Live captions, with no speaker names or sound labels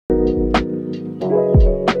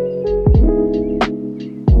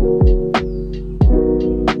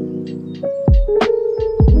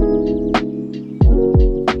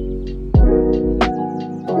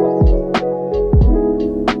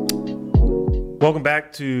Welcome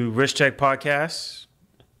back to Wrist Check Podcast,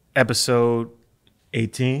 episode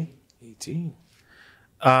 18. 18.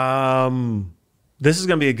 This is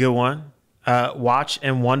going to be a good one. Watch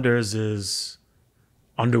and Wonders is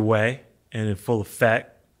underway and in full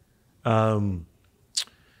effect.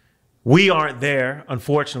 We aren't there,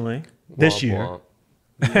 unfortunately, this year.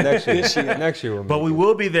 Next year. But we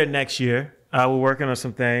will be there next year. We're working on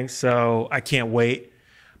some things, so I can't wait.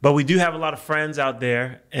 But we do have a lot of friends out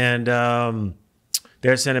there, and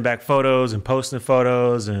they're sending back photos and posting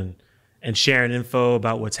photos and sharing info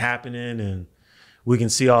about what's happening, and we can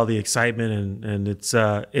see all the excitement, and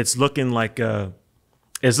it's looking like a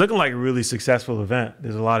really successful event.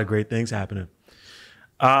 There's a lot of great things happening.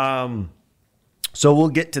 So we'll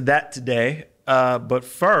get to that today. But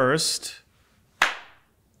first,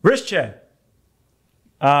 wrist check.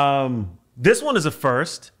 This one is a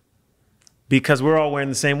first because we're all wearing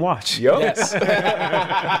the same watch. Yep. Yes.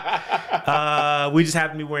 We just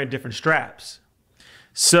happen to be wearing different straps.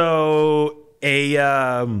 So a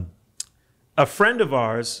friend of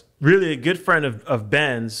ours, really a good friend of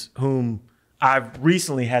Ben's, whom I've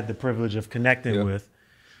recently had the privilege of connecting with,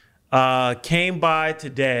 came by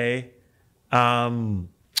today,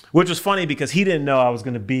 which was funny because he didn't know I was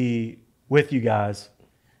going to be with you guys,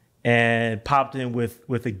 and popped in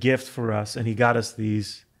with a gift for us, and he got us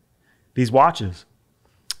these watches.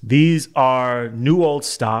 These are new old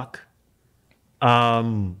stock.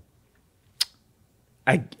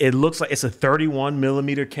 It looks like it's a 31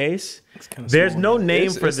 millimeter case. There's no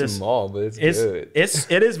name for this. It's small, but it's good.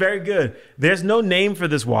 It is very good. There's no name for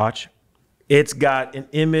this watch. It's got an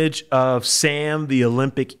image of Sam the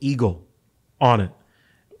Olympic Eagle on it.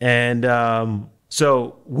 And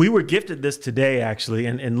so we were gifted this today, actually,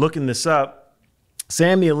 and looking this up,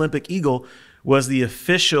 Sam the Olympic Eagle was the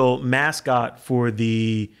official mascot for I think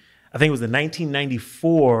it was the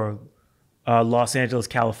 1994 Los Angeles,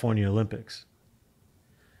 California Olympics.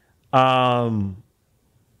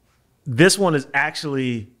 This one is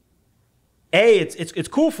actually, it's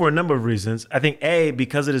cool for a number of reasons. I think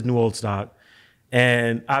because it is new old stock,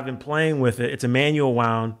 and I've been playing with it. It's a manual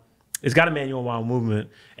wound. It's got a manual wound movement,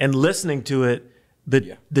 and listening to it,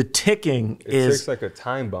 the ticking is ticks like a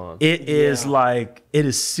time bomb. It is like, it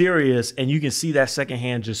is serious, and you can see that second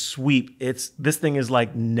hand just sweep. This thing is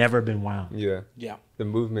like never been wound. Yeah. Yeah. The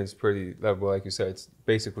movement's pretty, like you said, it's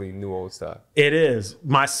basically new old stock. It is.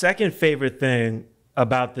 My second favorite thing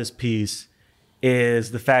about this piece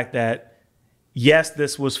is the fact that, yes,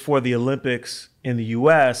 this was for the Olympics in the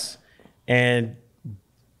US, and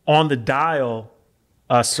on the dial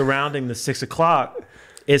surrounding the 6 o'clock,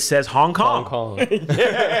 it says Hong Kong. Hong Kong.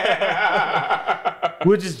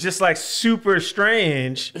 Which is just like super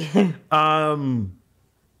strange.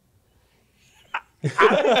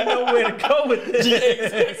 I don't know where to go with this.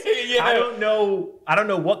 Yeah. I don't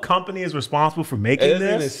know what company is responsible for making It doesn't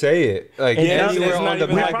this. even say it. Like anywhere it's not on the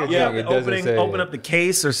even like- packaging, it doesn't say open it. up the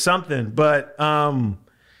case or something. But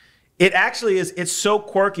it actually is. It's so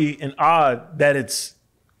quirky and odd that it's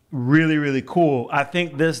really, really cool. I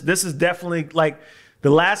think this is definitely like the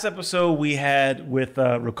last episode we had with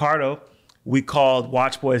Ricardo. We called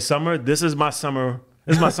Watch Boy Summer. This is my summer.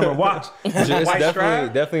 This is my summer watch. It's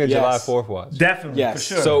definitely a July 4th watch. Definitely, Yes.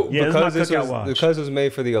 for sure. So yeah, because this is my cookout watch. because it was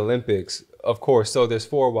made for the Olympics, of course. So there's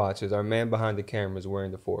 4 watches. Our man behind the camera is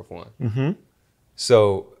wearing the 4th one. Mm-hmm.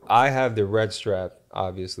 So I have the red strap,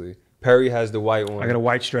 obviously. Perry has the white one. I got a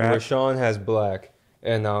white strap. Rashawn has black,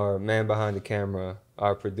 and our man behind the camera,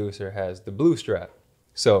 our producer, has the blue strap.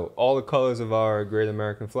 So all the colors of our great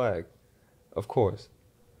American flag, of course.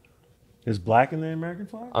 Is black in the American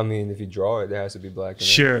flag? I mean, if you draw it, there has to be black in it.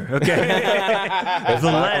 Sure. Okay.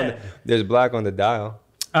 There's black on the dial.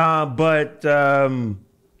 But I'm,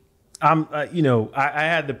 I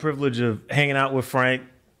had the privilege of hanging out with Frank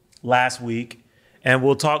last week, and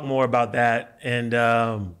we'll talk more about that.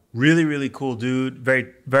 And really, really cool dude. Very,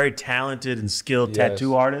 very talented and skilled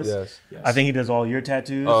tattoo artist. Yes. I think he does all your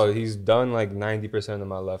tattoos. Oh, he's done like 90% of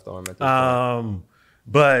my left arm at this point.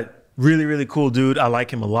 But really, really cool dude. I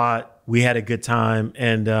like him a lot. We had a good time,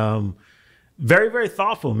 and very, very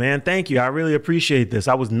thoughtful, man. Thank you. I really appreciate this.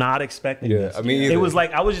 I was not expecting this. I mean, it was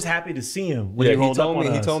like I was just happy to see him when he rolled up on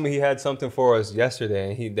us. He told me he had something for us yesterday,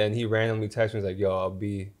 and he randomly texted me, was like, "Yo,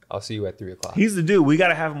 I'll see you at 3 o'clock." He's the dude. We got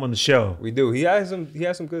to have him on the show. We do. He has some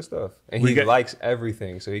good stuff, and he likes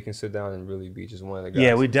everything, so he can sit down and really be just one of the guys.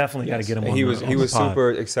 Yeah, we definitely got to get him on. He was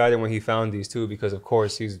super excited when he found these too, because of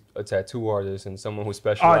course he's a tattoo artist and someone who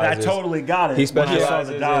specializes. Oh, I totally got it. He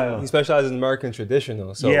specializes in American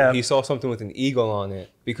traditional, so he saw something with an eagle on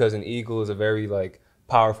it, because an eagle is a very like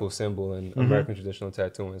powerful symbol in American traditional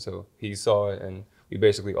tattooing. So he saw it, and we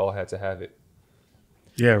basically all had to have it.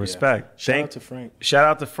 Yeah, respect. Shout out to Frank. Shout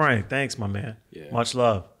out to Frank. Thanks, my man. Yeah. Much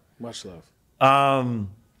love. Much love.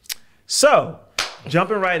 So,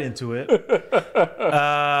 jumping right into it,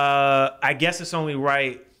 I guess it's only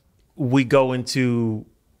right we go into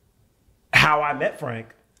how I met Frank.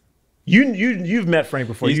 You've met Frank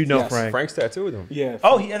before. You know Frank. Frank's tattooed him. Yeah.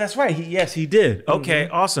 Oh, yeah, that's right. He did. Okay,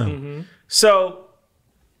 awesome. So,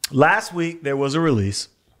 last week there was a release.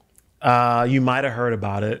 You might have heard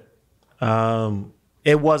about it.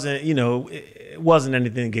 It wasn't, it wasn't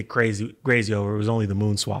anything to get crazy over. It was only the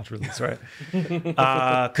Moon Swatch release, right?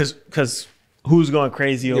 Because who's going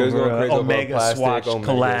crazy over Omega Swatch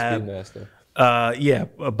collab? A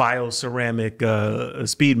bioceramic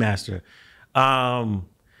Speedmaster.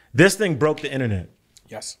 This thing broke the internet.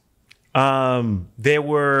 Yes. There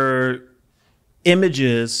were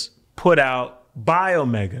images put out by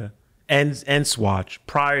Omega and Swatch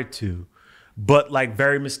prior to, but like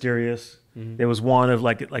very mysterious. There was one of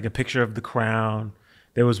like a picture of the crown.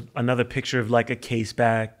 There was another picture of like a case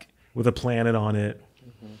back with a planet on it.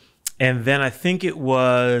 And then I think it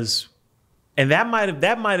was, and that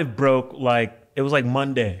might have broke like, it was like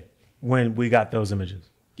Monday when we got those images.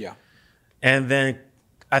 Yeah. And then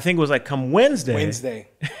I think it was like come Wednesday.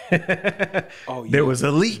 Oh, yeah. There was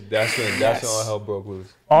a leak. That's when all hell broke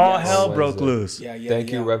loose. All hell broke loose. Yeah. Thank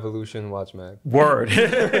you, Revolution Watch Mag. Word.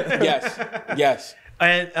 Yes.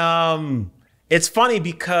 And it's funny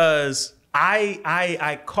because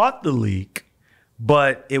I caught the leak,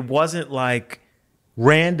 but it wasn't like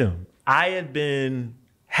random. I had been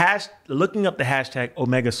looking up the hashtag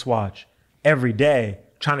Omega Swatch every day,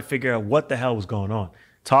 trying to figure out what the hell was going on.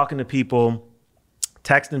 Talking to people,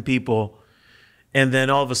 texting people, and then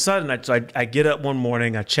all of a sudden I get up one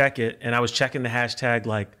morning, I check it, and I was checking the hashtag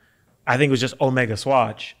like, I think it was just Omega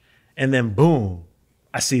Swatch, and then boom,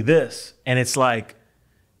 I see this, and it's like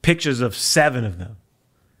pictures of 7 of them.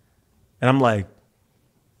 And I'm like,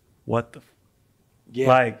 what the? Yeah.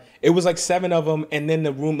 Like, it was like 7 of them, and then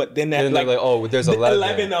the room, but then that like, oh, there's 11.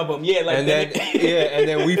 11 of them. Yeah. Like, and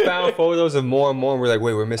then we found photos of more and more. And we're like,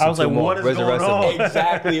 wait, we're missing 2 more. What is going on?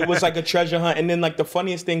 Exactly. It was like a treasure hunt. And then like the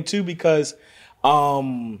funniest thing too, because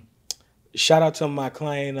shout out to my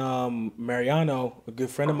client Mariano, a good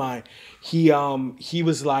friend of mine. He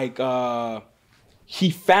was like he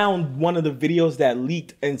found one of the videos that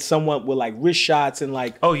leaked, and someone with like wrist shots and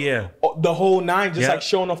like the whole 9, just like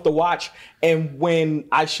showing off the watch. And when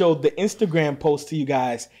I showed the Instagram post to you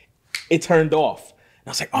guys, it turned off. And I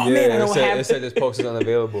was like, oh man, I don't have it. It said this post is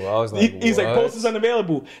unavailable. I was like, he's like, post is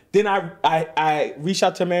unavailable. Then I reached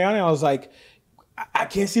out to Mariano and I was like, I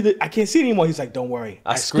can't see it anymore. He's like, don't worry,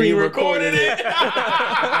 I screen recorded it.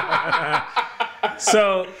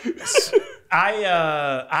 So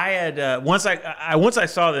I had once I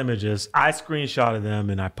saw the images, I screenshotted them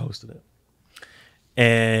and I posted it,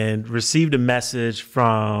 and received a message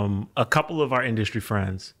from a couple of our industry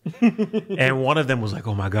friends, and one of them was like,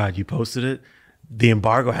 "Oh my God, you posted it? The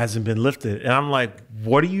embargo hasn't been lifted." And I'm like,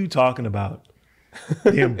 "What are you talking about?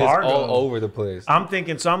 The embargo it's all over the place." I'm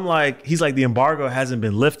thinking, so I'm like, he's like, the embargo hasn't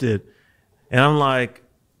been lifted, and I'm like,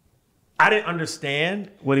 I didn't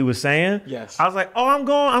understand what he was saying. Yes. I was like, oh, I'm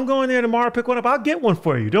going there tomorrow, pick one up. I'll get one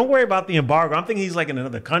for you. Don't worry about the embargo. I'm thinking he's like in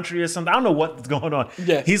another country or something. I don't know what's going on.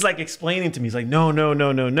 Yes. He's like explaining to me. He's like,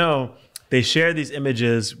 no. They share these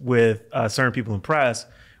images with certain people in press.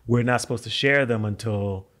 We're not supposed to share them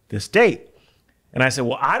until this date. And I said,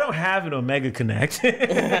 well, I don't have an Omega Connect.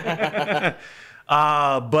 But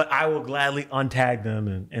I will gladly untag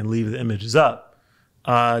them and leave the images up.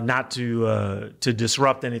 Not to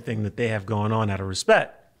disrupt anything that they have going on out of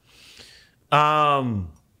respect. But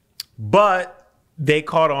they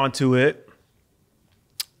caught on to it.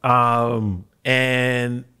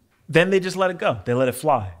 And then they just let it go. They let it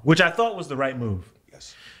fly, which I thought was the right move.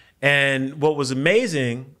 Yes. And what was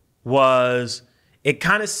amazing was it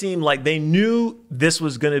kind of seemed like they knew this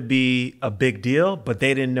was going to be a big deal, but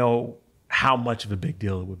they didn't know how much of a big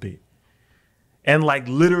deal it would be. And like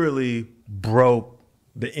literally broke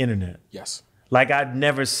the internet. Yes. Like I'd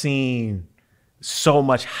never seen so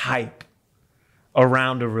much hype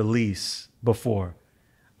around a release before.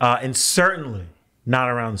 And certainly not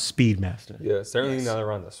around the Speedmaster. Yeah, certainly not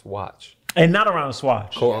around the Swatch. And not around the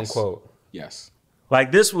Swatch. Quote unquote. Yes.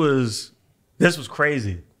 Like this was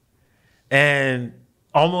crazy. And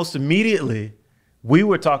almost immediately we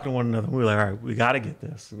were talking to one another. We were like, all right, we got to get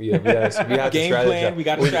this. Yeah, we had game plan. We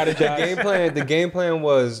got to strategize. The game plan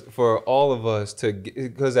was for all of us to,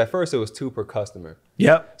 because at first it was 2 per customer.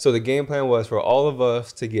 Yep. So the game plan was for all of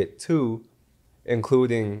us to get 2,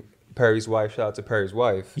 including Perry's wife. Shout out to Perry's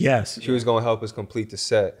wife. Yes. She was going to help us complete the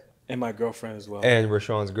set. And my girlfriend as well. and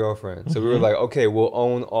Rashawn's girlfriend. So we were like, okay, we'll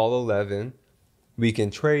own all 11. We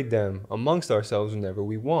can trade them amongst ourselves whenever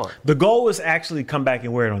we want. The goal was actually come back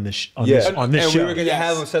and wear it on this And show. we were gonna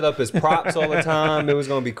have them set up as props all the time. It was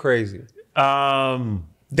gonna be crazy.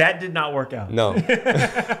 That did not work out. No.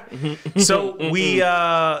 So we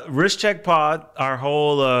Wrist Check Pod, our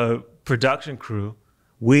whole production crew,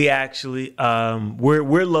 we actually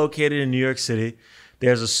we're located in New York City.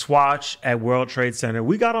 There's a Swatch at World Trade Center.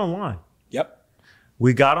 We got online. Yep.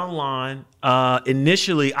 We got online.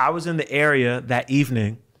 Initially, I was in the area that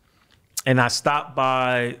evening, and I stopped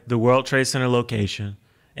by the World Trade Center location,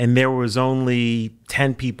 and there was only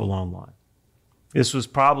 10 people online. This was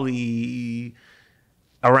probably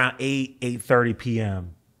around 8:30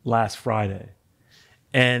 p.m. last Friday,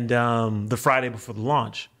 and the Friday before the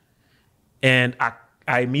launch. And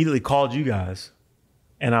I immediately called you guys,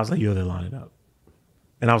 and I was like, yo, they're lining up.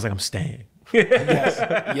 And I was like, I'm staying.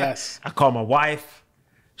 Yes. I called my wife.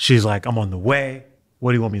 She's like, I'm on the way.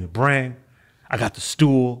 What do you want me to bring? I got the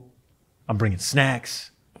stool. I'm bringing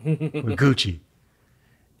snacks. We're Gucci.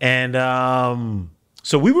 And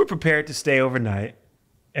so we were prepared to stay overnight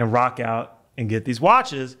and rock out and get these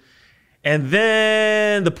watches. And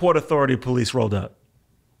then the Port Authority police rolled up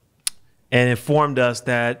and informed us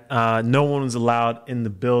that no one was allowed in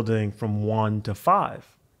the building from 1 to 5.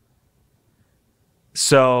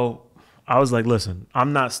 So I was like, listen,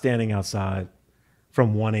 I'm not standing outside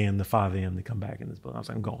from 1 a.m. to 5 a.m. to come back in this building. I was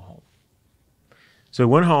like, I'm going home. So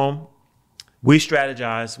we went home. We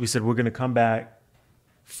strategized. We said, we're going to come back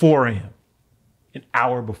 4 a.m., an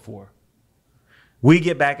hour before. We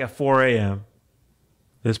get back at 4 a.m.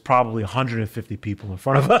 There's probably 150 people in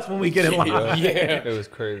front of us when we get in line. Yeah. It was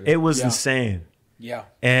crazy. It was insane. Yeah.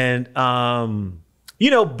 And,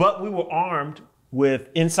 but we were armed with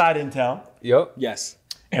inside intel. Yep. Yes.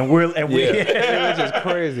 And we It was just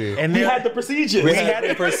crazy. and We there- had the procedures. we had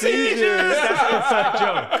the procedures. That's an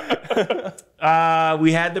inside joke.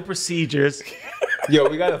 We had the procedures. Yo,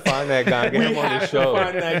 we gotta find that guy and get him on the have to show.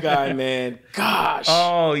 find that guy, man. Gosh.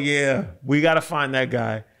 Oh yeah, we got to find that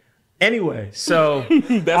guy. Anyway, so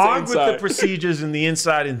That's armed with the inside. procedures and the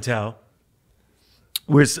inside intel,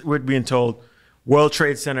 we're being told World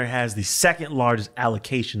Trade Center has the second largest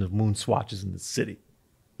allocation of moon swatches in the city.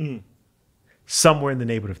 Somewhere in the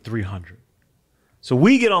neighborhood of 300. So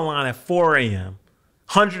we get online at 4 a.m.,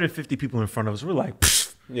 150 people in front of us. We're like,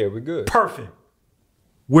 pfft, Yeah, we're good. perfect.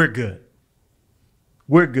 We're good.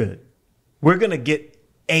 We're good. We're going to get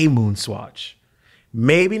a moon swatch.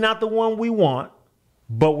 Maybe not the one we want,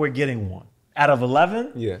 but we're getting one. Out of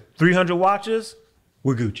 11, Yeah. 300 watches,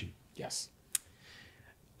 we're Gucci. Yes.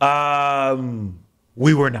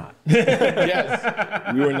 We were not.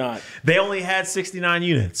 Yes. We were not. They only had 69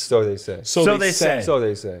 units. So they say. So they say. So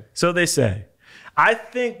they say. So they say. I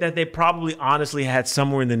think that they probably honestly had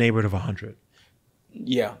somewhere in the neighborhood of 100.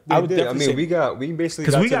 Yeah. They I would did. definitely say we basically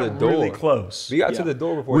Because got we to got the door. really close. We got to Yeah. the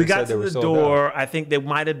door before We they got said they to were the sold out. door. I think there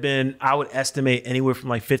might have been, I would estimate anywhere from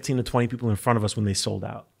like 15 to 20 people in front of us when they sold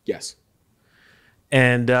out. Yes.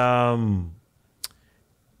 And,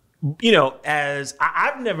 as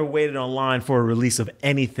I've never waited online for a release of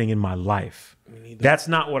anything in my life. That's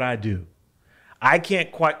not what I do. I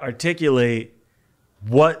can't quite articulate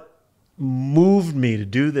what moved me to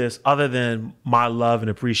do this other than my love and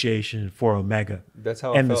appreciation for Omega. That's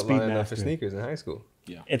how I and the felt lining up Speedmaster. for sneakers in high school.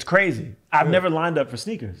 It's crazy. I've never lined up for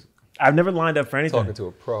sneakers. I've never lined up for anything. Talking to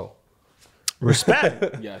a pro.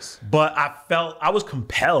 Respect. Yes. But I was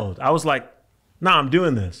compelled. I was like, nah, I'm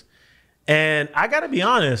doing this. And I got to be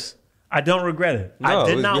honest, I don't regret it. No, I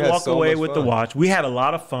did we not had walk so away much with the fun. watch. We had a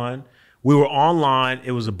lot of fun. We were online.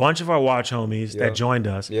 It was a bunch of our watch homies that Yep. joined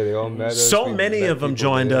us. Yeah, they all met us. So We many met of them people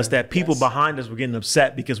joined there. us that people Yes. behind us were getting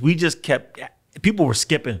upset because we just people were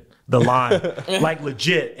skipping the line, like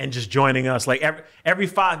legit, and just joining us. Like every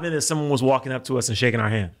 5 minutes, someone was walking up to us and shaking our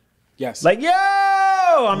hand. Yes. Like, yo,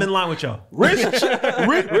 I'm in line with y'all. wrist check.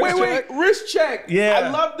 Wrist check. Yeah. I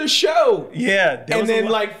love the show. Yeah. there And was a then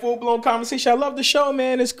lot- like full blown conversation. I love the show,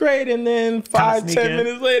 man. It's great. And then 5, sneak 10 in.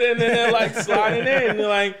 minutes later, and then they're like sliding in. And you're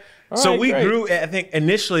like, all So right, we great. grew, I think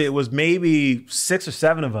initially it was maybe 6 or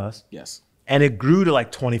 7 of us, Yes. and it grew to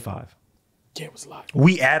like 25. Yeah, it was a lot.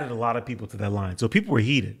 We added a lot of people to that line. So people were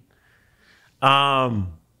heated.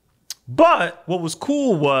 But what was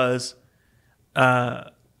cool was, I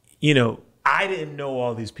didn't know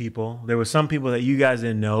all these people. There were some people that you guys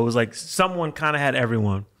didn't know. It was like someone kind of had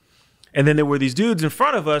everyone. And then there were these dudes in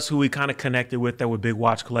front of us who we kind of connected with that were big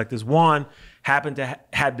watch collectors. One happened to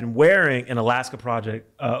had been wearing an Alaska Project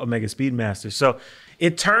Omega Speedmaster. So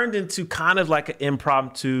it turned into kind of like an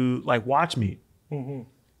impromptu like watch meet.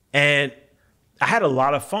 And I had a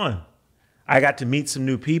lot of fun. I got to meet some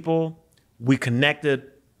new people. We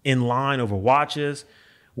connected in line over watches.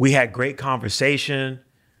 We had great conversation.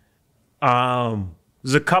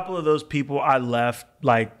 There's a couple of those people I left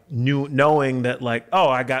like knowing that like, oh,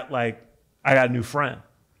 I got a new friend.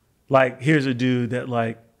 Like, here's a dude that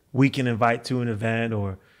like we can invite to an event,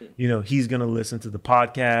 or, you know, he's going to listen to the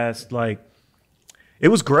podcast. Like, it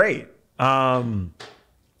was great.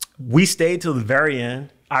 We stayed till the very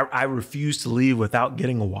end. I refused to leave without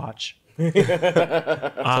getting a watch. Tell people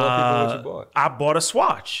what you bought. I bought a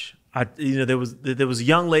Swatch. There was a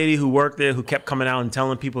young lady who worked there who kept coming out and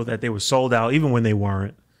telling people that they were sold out, even when they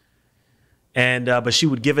weren't. And but she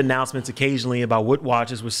would give announcements occasionally about what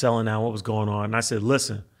watches were selling out, what was going on. And I said,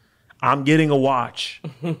 "Listen, I'm getting a watch."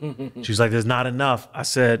 She was like, "There's not enough." I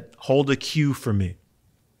said, "Hold a queue for me."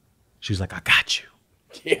 She was like, "I got you."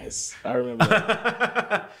 Yes, I remember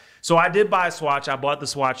that. So I did buy a Swatch. I bought the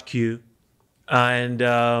Swatch Q.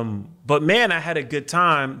 But man, I had a good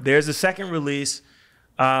time. There's a second release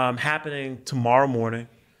happening tomorrow morning.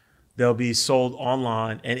 They'll be sold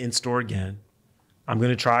online and in store again. I'm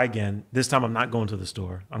going to try again. This time I'm not going to the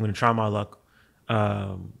store. I'm going to try my luck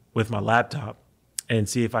with my laptop and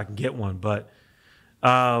see if I can get one. But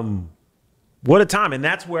what a time. And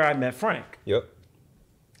that's where I met Frank. Yep.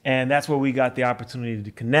 And that's where we got the opportunity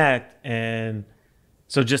to connect. And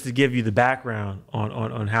so just to give you the background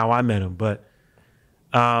on how I met him. But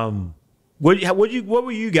what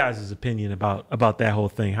were you guys' opinion about that whole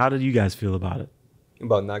thing? How did you guys feel about it?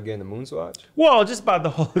 About not getting the moon swatch? Well, just about the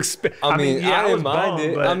whole experience. I mean, yeah, I didn't mind bummed,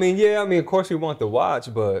 it. but I mean, of course we want the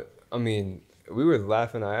watch, but I mean, we were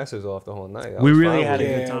laughing our asses off the whole night. We really had a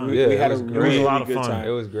good time. We had a It was really a lot of good fun. time.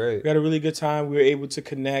 It was great. We had a really good time. We were able to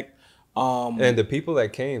connect. And the people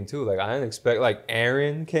that came too, like I didn't expect, like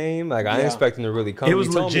Aaron came, like I didn't Yeah. expect him to really come. It was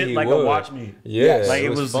He told me legit he like would. a watch meet. Yeah, Like it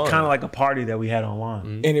was fun. kind of like a party that we had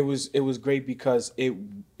online. And it was great because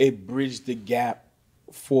it bridged the gap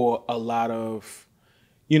for a lot of,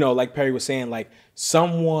 like Perry was saying, like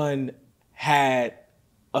someone had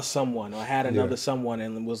a someone or had another someone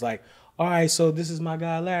and was like, all right, so this is my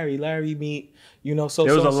guy Larry. Larry meet, There was a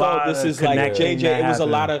lot this of is like connecting JJ. that It was a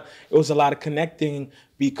happened. lot of connecting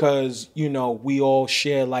because we all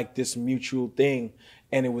share like this mutual thing,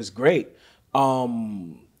 and it was great. I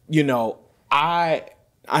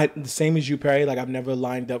the same as you, Perry. Like I've never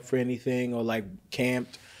lined up for anything or like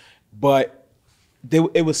camped, but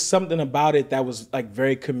it was something about it that was like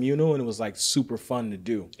very communal and it was like super fun to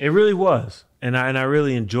do. It really was, and I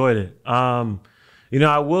really enjoyed it.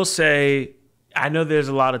 I will say, I know there's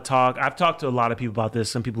a lot of talk. I've talked to a lot of people about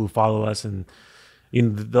this. Some people who follow us, and a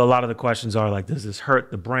lot of the questions are like, "Does this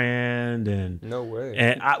hurt the brand?" And No way.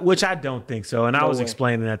 And which I don't think so. And I was way.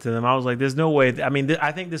 explaining that to them. I was like, "There's no way." I mean,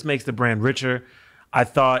 I think this makes the brand richer. I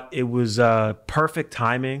thought it was perfect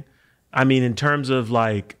timing. I mean, in terms of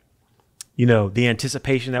like, the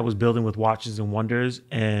anticipation that was building with Watches and Wonders,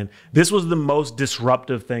 and this was the most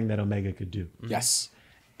disruptive thing that Omega could do. Yes.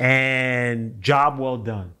 And job well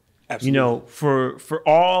done. Absolutely. For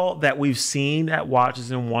all that we've seen at Watches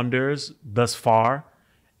and Wonders thus far,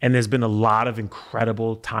 and there's been a lot of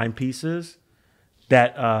incredible timepieces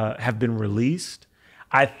that have been released,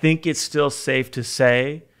 I think it's still safe to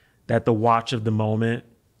say that the watch of the moment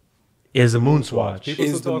is a moon swatch. People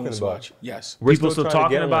Is still the talking moon about swatch. it. Yes. We're People still trying to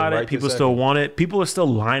talking get one about it. right People this still second. want it. People are still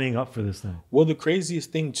lining up for this thing. Well, the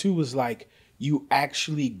craziest thing too was like you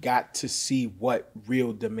actually got to see what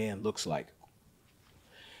real demand looks like.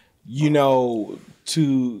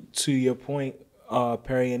 To your point,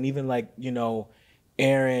 Perry, and even like,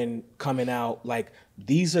 Aaron coming out, like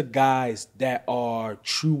these are guys that are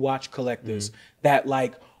true watch collectors that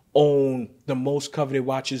like own the most coveted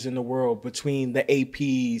watches in the world between the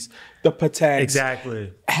APs, the Pateks.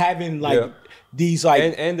 Exactly. Having like these like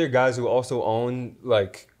And they're guys who also own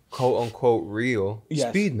like quote unquote real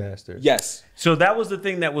Yes. Speedmasters. yes. So that was the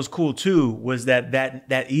thing that was cool too, was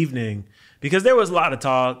that evening, because there was a lot of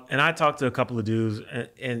talk, and I talked to a couple of dudes,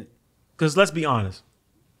 and because let's be honest,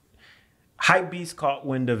 Hypebeast caught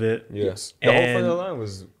wind of it. Yes. The whole front of And the line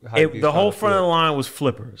was the whole front of the line was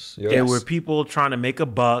flippers. Yes. It were people trying to make a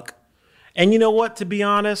buck. And you know what? To be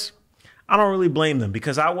honest, I don't really blame them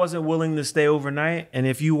because I wasn't willing to stay overnight. And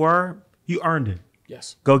if you were, you earned it.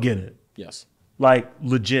 Yes. Go get it. Yes. Like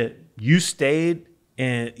legit. You stayed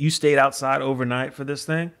outside overnight for this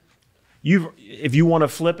thing. If you want to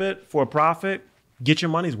flip it for a profit, get your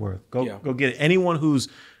money's worth. Go get it.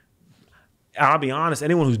 I'll be honest,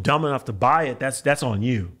 anyone who's dumb enough to buy it, that's on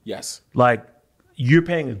you. Yes. Like, you're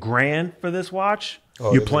paying $1,000 for this watch.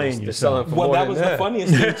 You're playing they're yourself. selling for Well, more that than was the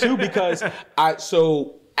funniest thing too, because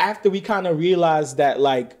so after we kind of realized that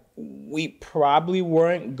like we probably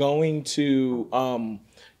weren't going to,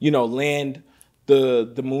 land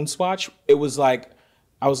the moon swatch. It was like,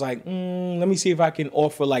 I was like, let me see if I can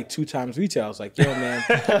offer like 2 times retail. I was like, yo, man.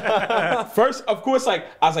 First, of course, like,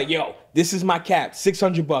 I was like, yo, this is my cap,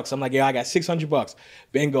 $600. I'm like, yo, I got $600.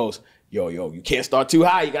 Ben goes, yo, you can't start too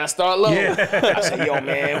high. You got to start low. Yeah. I said, yo,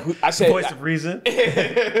 man. I said, voice of reason.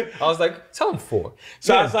 I was like, tell him 4.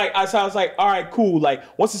 So I was like, all right, cool. Like,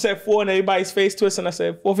 once it said 4 and everybody's face twisted, and I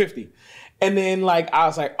said 450. And then like, I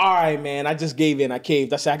was like, all right, man, I just gave in. I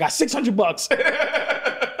caved. I said, I got $600.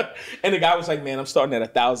 And the guy was like, man, I'm starting at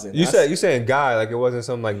 1,000. You saying guy, like it wasn't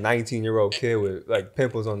some like 19-year-old kid with like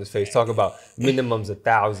pimples on his face talking about minimum's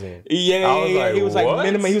 1,000. Yeah. He was like,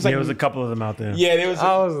 minimum. He was like, there was a couple of them out there. Yeah, there was.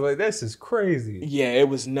 I was like, this is crazy. Yeah, it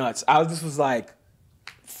was nuts. I just was like,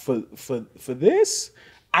 for this,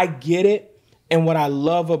 I get it. And what I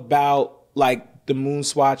love about like the moon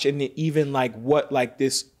swatch and even like what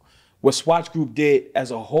Swatch Group did as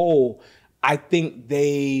a whole, I think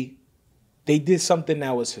they did something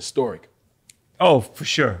that was historic. Oh, for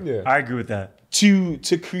sure. Yeah. I agree with that. To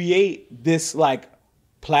create this like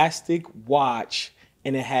plastic watch,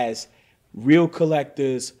 and it has real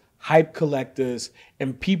collectors, hype collectors,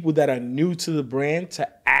 and people that are new to the brand to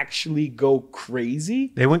actually go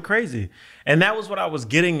crazy. They went crazy. And that was what I was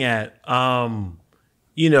getting at.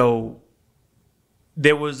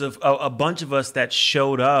 There was a bunch of us that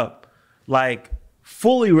showed up like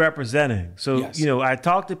fully representing. So, Yes. I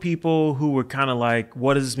talked to people who were kind of like,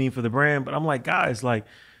 what does this mean for the brand? But I'm like, guys, like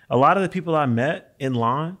a lot of the people I met in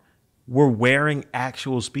line were wearing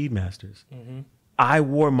actual Speedmasters. Mm-hmm. I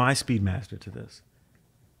wore my Speedmaster to this.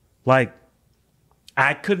 Like,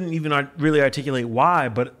 I couldn't even really articulate why,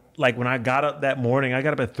 but like when I got up that morning, I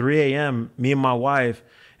got up at 3 a.m., me and my wife,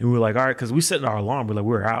 and we were like, all right, because we set our alarm,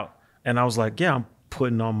 we're out. And I was like, yeah, I'm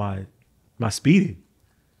putting on my Speedy.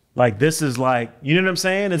 Like, this is like, you know what I'm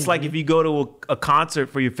saying? It's like if you go to a concert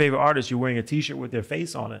for your favorite artist, you're wearing a t-shirt with their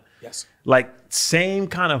face on it. Yes. Like, same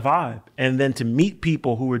kind of vibe. And then to meet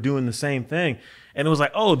people who were doing the same thing. And it was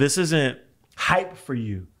like, oh, this isn't hype for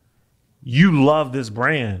you. You love this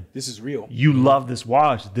brand. This is real. You love this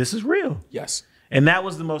watch. This is real. Yes. And that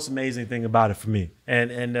was the most amazing thing about it for me.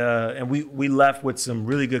 And we left with some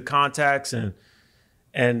really good contacts. I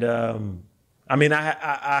had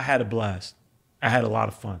a blast. I had a lot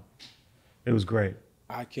of fun. It was great.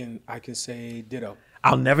 I can say ditto.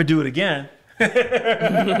 I'll never do it again.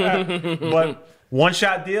 But one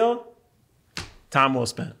shot deal, time well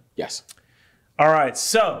spent. Yes. All right,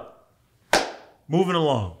 so moving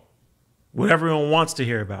along. What everyone wants to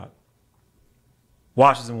hear about.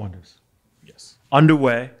 Watches and Wonders. Yes.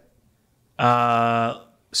 Underway.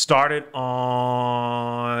 Started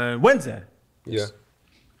on Wednesday. Yeah.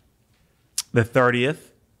 The 30th.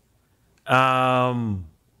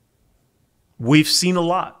 We've seen a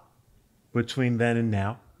lot between then and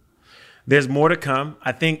now. There's more to come.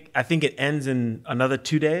 I think it ends in another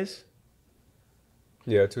 2 days.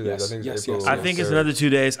 Yeah, 2 days. Yes, I think yes, it's April. yes. I think it's another 2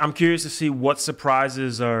 days. I'm curious to see what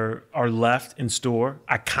surprises are left in store.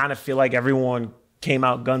 I kind of feel like everyone came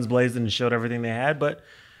out guns blazing and showed everything they had, but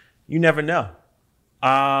you never know.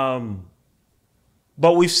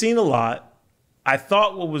 But we've seen a lot. I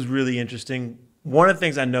thought what was really interesting, one of the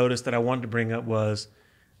things I noticed that I wanted to bring up was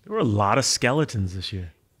there were a lot of skeletons this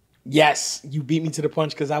year. Yes, you beat me to the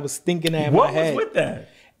punch because I was thinking that in What my head. was with that?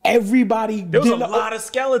 Everybody There was did a lot of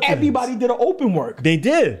skeletons. Everybody did an open work. They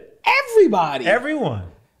did. Everybody. Everyone.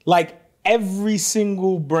 Like every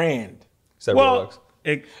single brand. Except Well,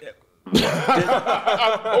 Rolex.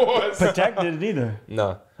 Patek didn't either.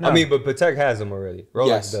 No. No. I mean, but Patek has them already. Rolex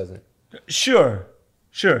Yes. doesn't. Sure.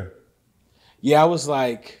 Yeah, I was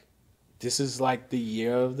like, this is like the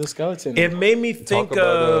year of the skeleton. It made me think Talk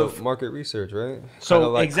about of market research, right? So, Kinda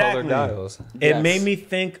like exactly. color dials. It Yes. made me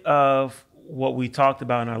think of what we talked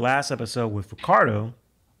about in our last episode with Ricardo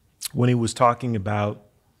when he was talking about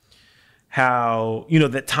how,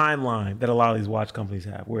 the timeline that a lot of these watch companies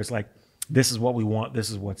have, where it's like, this is what we want,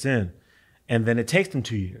 this is what's in. And then it takes them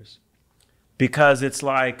 2 years because it's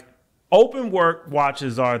like open work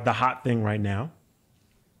watches are the hot thing right now.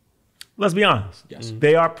 Let's be honest. Yes.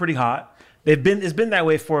 They are pretty hot. It's been that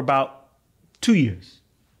way for about 2 years,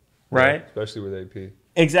 right? Yeah, especially with AP.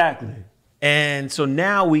 Exactly. And so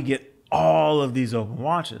now we get all of these open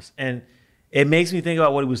watches. And it makes me think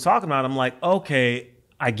about what he was talking about. I'm like, okay,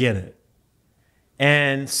 I get it.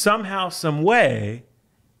 And somehow, some way,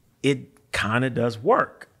 it kind of does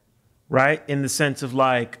work, right? In the sense of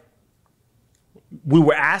like, we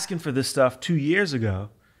were asking for this stuff 2 years ago.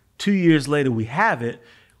 2 years later, we have it.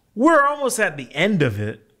 We're almost at the end of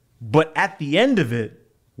it. But at the end of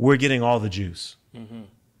it, we're getting all the juice. Mm-hmm.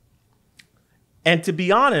 And to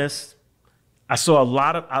be honest, I saw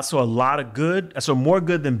more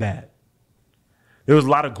good than bad. There was a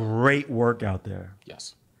lot of great work out there.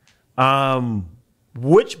 Yes.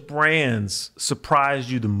 Which brands surprised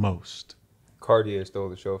you the most? Cartier stole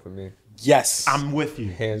the show for me. Yes. I'm with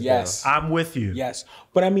you. Hands Yes. down. I'm with you. Yes.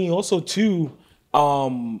 But I mean, also too,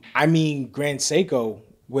 Grand Seiko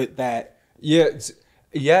with that. Yeah.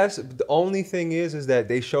 Yes. The only thing is that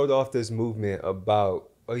they showed off this movement about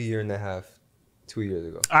a year and a half, 2 years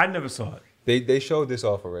ago. I never saw it. They showed this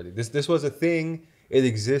off already. This was a thing. It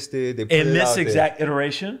existed. They put In it this out there. exact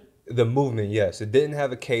iteration? The movement, yes. It didn't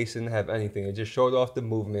have a case, didn't have anything. It just showed off the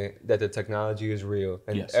movement that the technology is real.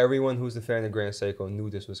 And Yes. everyone who's a fan of Grand Seiko knew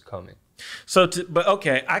this was coming. So, but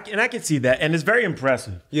okay, I can see that, and it's very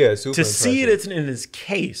impressive. Yeah, super To see impressive. it in its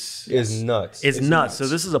case is nuts. It's nuts. So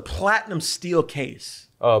this is a platinum steel case.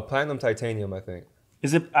 Platinum titanium, I think.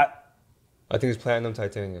 Is it? I think it's platinum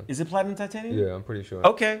titanium. Is it platinum titanium? Yeah, I'm pretty sure.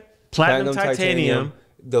 Okay, platinum titanium.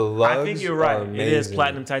 The lugs I think you're right. are It is amazing.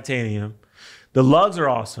 platinum titanium. The lugs are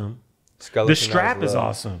awesome. The strap Skeletonized is lug.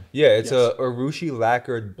 awesome. Yeah, it's Yes. a Urushi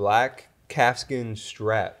lacquered black calfskin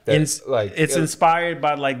strap. It's That's like it's inspired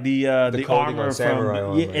by like the coating armor on samurai from.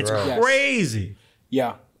 armor, Yeah, it's right. Yes. crazy.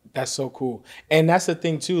 Yeah, that's so cool. And that's the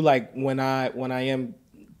thing too. Like when I am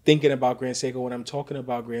thinking about Grand Seiko, when I'm talking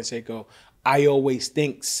about Grand Seiko, I always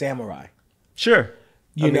think samurai. Sure.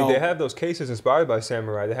 You know, they have those cases inspired by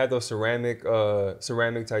samurai. They have those ceramic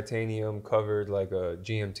titanium covered like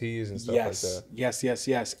GMTs and stuff like that.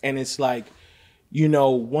 Yes. And it's like, you know,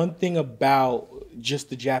 one thing about just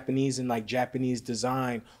the Japanese and like Japanese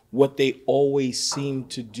design, what they always seem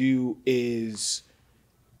to do is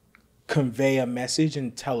convey a message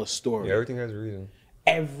and tell a story. Yeah, everything has a reason.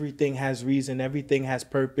 Everything has reason. Everything has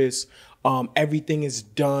purpose. Everything is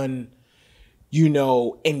done, you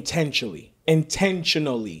know, intentionally.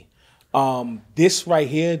 This right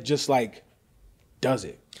here just like does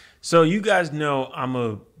it. So you guys know I'm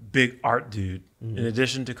a big art dude. In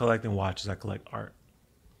addition to collecting watches, I collect art.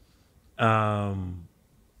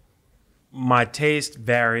 My tastes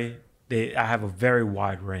vary. I have a very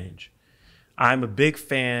wide range. I'm a big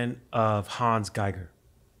fan of Hans Geiger,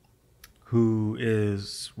 who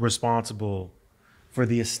is responsible for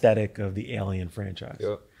the aesthetic of the Alien franchise.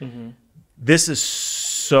 Yep. This is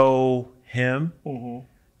so him.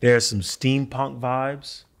 There's some steampunk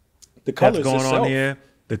vibes The colors that's going itself. on here.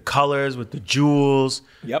 The colors with the jewels.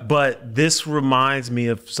 Yep. But this reminds me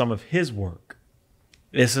of some of his work.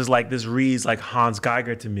 This reads like Hans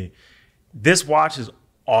Geiger to me. This watch is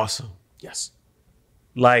awesome. Yes.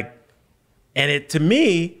 To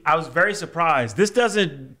me, I was very surprised. This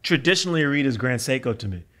doesn't traditionally read as Grand Seiko to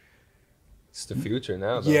me. It's the future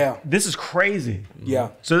now, though. Yeah. This is crazy. Yeah.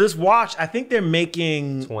 So this watch, I think they're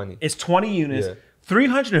making 20. It's 20 units, Yeah.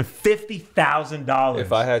 $350,000.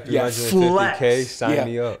 If I had Yeah. 350K, Flex. sign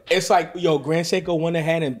me up. It's like, yo, Grand Seiko went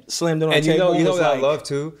ahead and slammed it on And the table. you know was what I like, love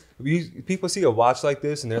too? People see a watch like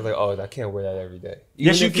this and they're like, "Oh, I can't wear that every day."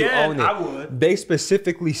 Yes, Even you if can. own it, I would. They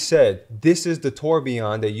specifically said this is the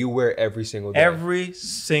tourbillon that you wear every single day. Every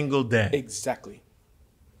single day. Exactly.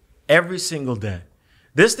 Every single day.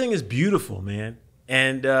 This thing is beautiful, man.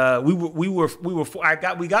 And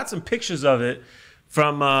we got some pictures of it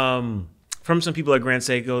from some people at Grand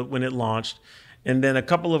Seiko when it launched, and then a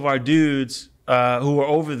couple of our dudes who were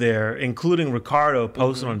over there, including Ricardo,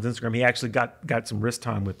 posted on his Instagram. He actually got some wrist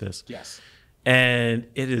time with this. Yes. And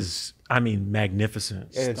it is,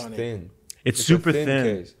 magnificent. And it's Stunning. thin. It's a super thin.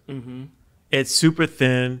 case. It's super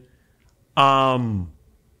thin. Man,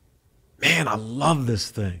 I love this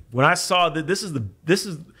thing. When I saw that, this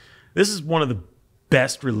is one of the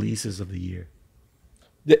best releases of the year.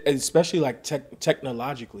 Especially like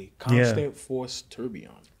technologically. Constant force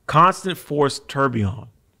tourbillon. Constant force tourbillon.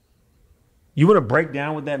 You want to break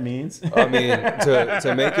down what that means? I mean,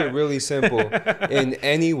 to make it really simple, in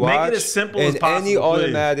any watch, as simple in as possible, any please.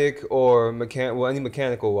 automatic or any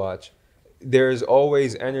mechanical watch, there's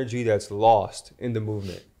always energy that's lost in the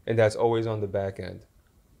movement, and that's always on the back end.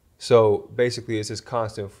 So basically, it's this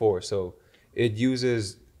constant force. So it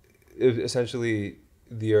uses essentially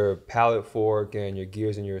your pallet fork and your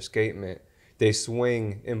gears and your escapement. They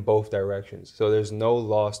swing in both directions, so there's no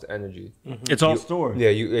lost energy. It's all stored.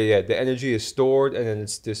 Yeah, the energy is stored and then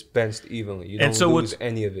it's dispensed evenly. You don't And so lose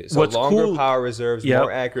any of it. So what's longer cool- power reserves, Yep.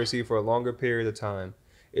 more accuracy for a longer period of time.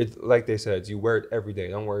 It's like they said, you wear it every day.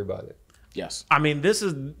 Don't worry about it. Yes. This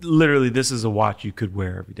is a watch you could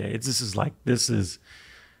wear every day. It's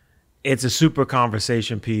a super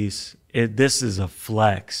conversation piece. This is a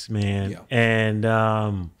flex, man. Yeah.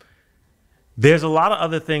 And there's a lot of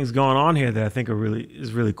other things going on here that I think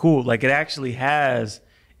is really cool. Like it actually has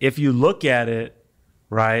if you look at it,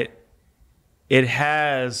 right, it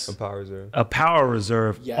has A power reserve. a power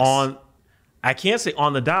reserve Yes. on, I can't say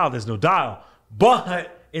on the dial, there's no dial,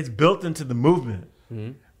 but it's built into the movement.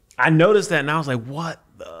 I noticed that and I was like, what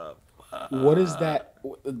the? What is that?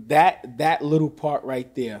 That little part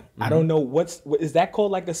right there. I don't know what is that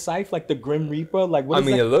called, like a scythe, like the Grim Reaper? Like what I is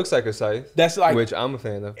mean, that? it looks like a scythe. That's like- which I'm a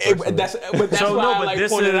fan of. It- personally. that's So, why no, I but like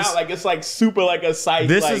this pointed is- out, like it's like super like a scythe.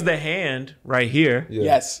 This like, is the hand right here, Yeah.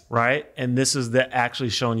 yes, right? And this is the actually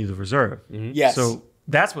showing you the reserve. yes. So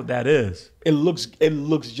that's what that is. it looks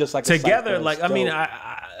just like a scythe, Together, though. like, It's I mean, dope.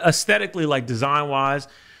 I aesthetically, like design wise.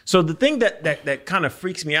 So the thing that kind of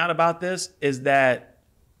freaks me out about this is that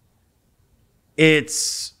it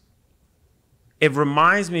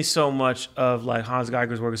reminds me so much of like Hans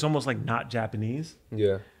Geiger's work. It's almost like not Japanese,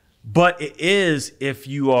 Yeah. but it is if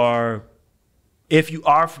you are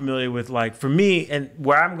familiar with, like, for me, and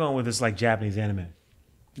where I'm going with this, like Japanese anime.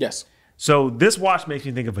 yes, So this watch makes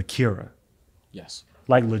me think of Akira, yes.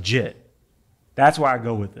 like legit. That's where I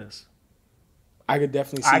go with this. I could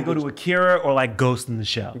definitely see. I go to Akira or like Ghost in the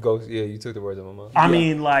Shell. Ghost. Yeah, you took the words out of my mouth. I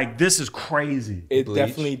mean, like, this is crazy. It Bleach.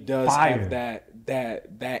 definitely does Fire. have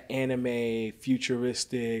that anime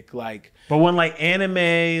futuristic, like But when like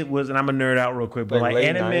anime was, and I'm a nerd out real quick, but Like like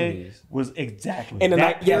late anime 90s. was exactly in the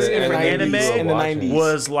that yes, period in the for 90s, anime in the watching. 90s.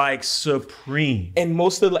 was like supreme. And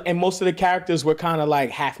most of the characters were kind of like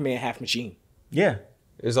half man, half machine. Yeah.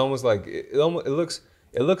 It's almost like it looks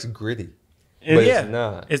gritty, And but yeah, it's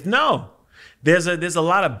not. It's no. There's a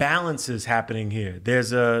lot of balances happening here.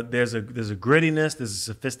 There's a grittiness. There's a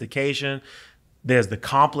sophistication. There's the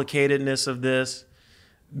complicatedness of this.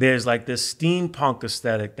 There's like this steampunk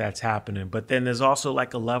aesthetic that's happening, but then there's also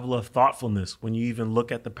like a level of thoughtfulness when you even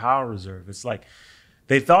look at the power reserve. It's like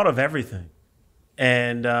they thought of everything,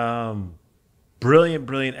 and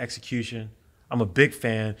brilliant execution. I'm a big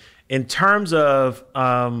fan. In terms of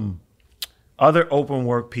other open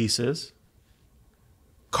work pieces,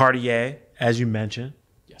 Cartier, as you mentioned,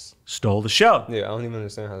 Yes. stole the show. Yeah, I don't even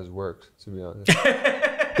understand how this works, to be honest.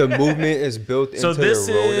 The movement is built into So the this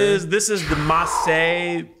rotor. is the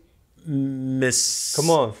Marseille Miss. Come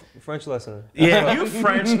on, French lesson. Yeah, you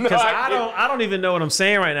French, because I I don't even know what I'm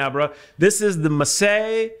saying right now, bro. This is the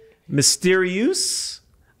Marseille Mysterious.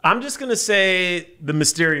 I'm just gonna say the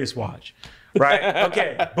mysterious watch, right?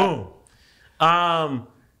 Okay, boom.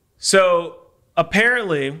 So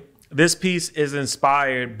apparently this piece is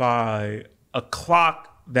inspired by a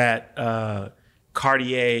clock that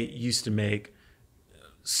Cartier used to make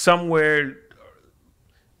somewhere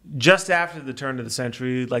just after the turn of the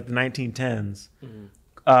century, like the 1910s,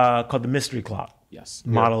 called the Mystery Clock, Yes.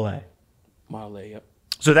 Model A. Model A. Yep.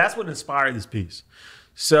 So that's what inspired this piece.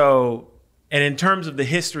 So, and in terms of the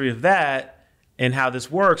history of that and how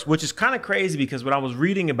this works, which is kind of crazy because when I was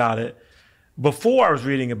reading about it, before I was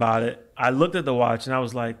reading about it, I looked at the watch and I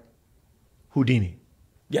was like, Houdini.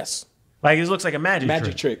 Yes. Like, it looks like a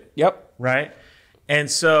magic Trick. Yep. right?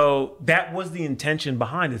 And so that was the intention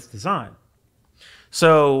behind its design.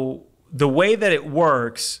 So the way that it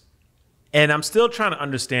works, and I'm still trying to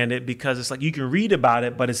understand it because it's like you can read about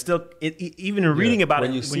it, but it's still, even in reading about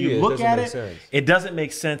when it, you when see you it, it look doesn't at make it, sense. it doesn't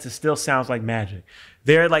make sense. It still sounds like magic.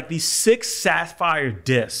 There are like these 6 sapphire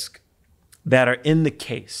discs that are in the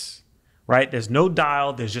case, right? There's no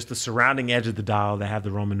dial. There's just the surrounding edge of the dial that have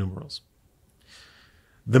the Roman numerals.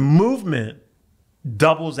 The movement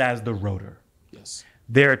doubles as the rotor. Yes.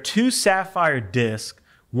 There are 2 sapphire discs,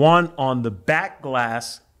 one on the back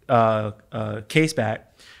glass case back,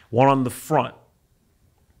 one on the front.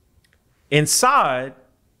 Inside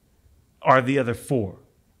are the other 4,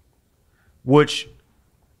 which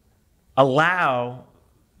allow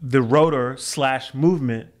the rotor /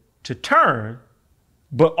 movement to turn,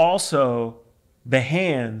 but also the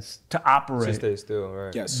hands to operate Just stay still,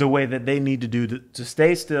 right? Yes. the way that they need to do to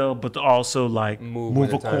stay still, but to also like Move when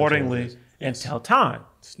move the time accordingly changes. and tell time.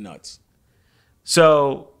 It's nuts.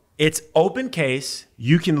 So it's open case.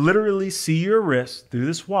 You can literally see your wrist through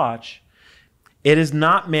this watch. It is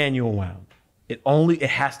not manual wound. It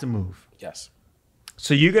has to move. Yes.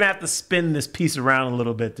 So you're gonna have to spin this piece around a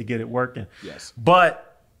little bit to get it working. Yes.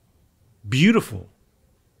 But beautiful.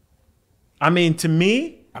 I mean, to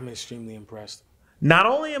me, I'm extremely impressed. not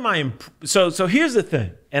only am I so here's the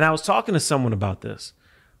thing, and I was talking to someone about this,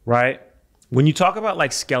 right? When you talk about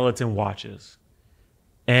like skeleton watches,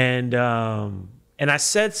 and I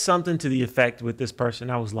said something to the effect with this person,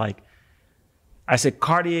 I said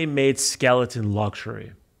Cartier made skeleton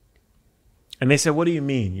luxury, and they said, what do you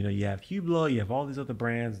mean? You know, you have Hublot, you have all these other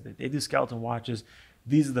brands, they do skeleton watches.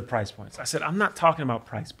 These are the price points. I said, I'm not talking about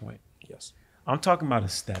price point. Yes. I'm talking about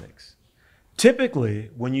aesthetics.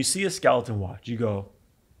 typically when you see a skeleton watch, you go,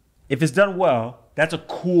 if it's done well, that's a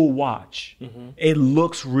cool watch. It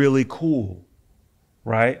looks really cool,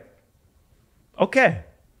 right? Okay.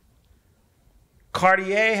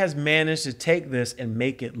 Cartier has managed to take this and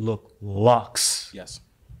make it look luxe. Yes.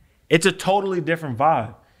 It's a totally different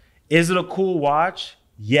vibe. Is it a cool watch?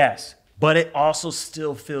 Yes. But it also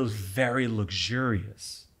still feels very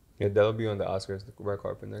luxurious. Yeah, that'll be on the Oscars, the red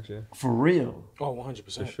carpet next year. For real. Oh, 100%.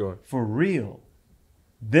 For sure. For real.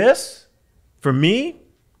 This, for me,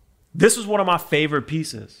 this was one of my favorite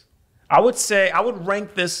pieces. I would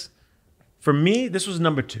rank this, for me, this was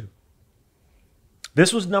number 2.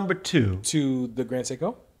 This was number 2. To the Grand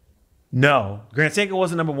Seiko? No, Grand Seiko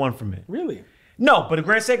wasn't number 1 for me. Really? No, but the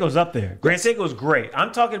Grand Seiko's up there. Grand Seiko is great.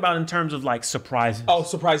 I'm talking about in terms of like surprises. Oh,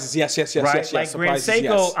 surprises. Yes. Right? Yes. Like Grand Surprises, Seiko,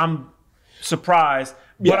 yes. I'm surprised,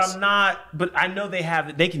 but Yes. I'm not, but I know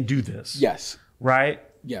they can do this. Yes. Right?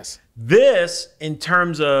 Yes. This, in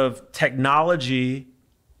terms of technology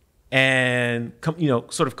and,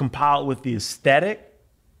 sort of compiled with the aesthetic,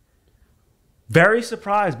 very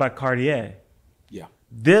surprised by Cartier. Yeah.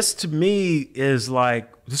 This to me is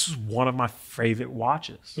like, this is one of my favorite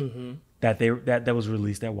watches that was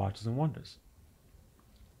released at Watches and Wonders.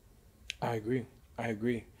 I agree.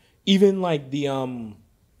 Even like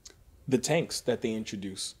the tanks that they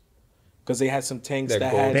introduced, because they had some tanks that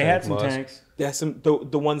had They had some Musk. tanks. They had some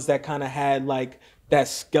the ones that kind of had like that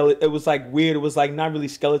skeleton. It was like weird. It was like not really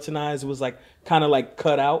skeletonized. It was like kind of like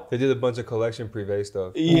cut out. They did a bunch of collection privé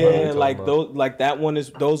stuff. Yeah, like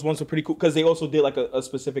those ones were pretty cool because they also did like a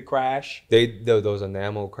specific crash. Those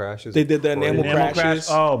enamel crashes. They did the enamel Enamel crashes.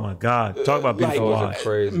 Oh my God. Talk about beautiful like- watch.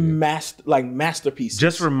 Crazy. Masterpieces.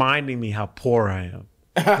 Just reminding me how poor I am.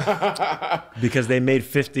 Because they made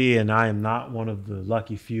 50 and I am not one of the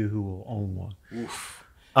lucky few who will own one.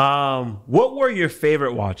 What were your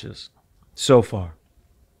favorite watches so far?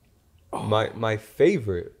 My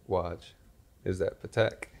favorite watch is that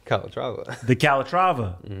Patek Calatrava. The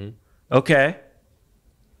Calatrava. Okay.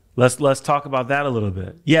 Let's talk about that a little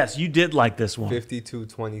bit. Yes, you did like this one.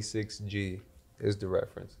 5226G is the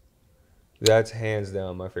reference. That's hands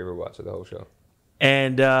down my favorite watch of the whole show.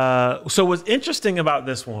 And so what's interesting about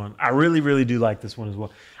this one, I really, really do like this one as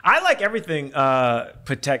well. I like everything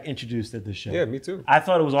Patek introduced at this show. Yeah, me too. I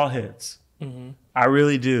thought it was all hits. I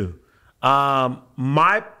really do.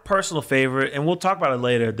 My personal favorite, and we'll talk about it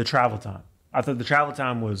later, the travel time. I thought the travel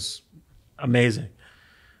time was amazing.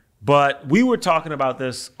 But we were talking about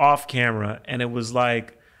this off camera, and it was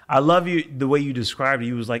like, I love you the way you described it.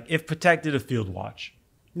 You was like, if Patek did a field watch.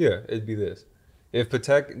 Yeah, it'd be this. If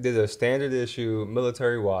Patek did a standard issue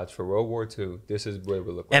military watch for World War II, this is what it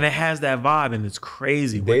would look like. And it has that vibe, and it's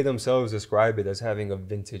crazy. They themselves describe it as having a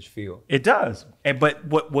vintage feel. It does. But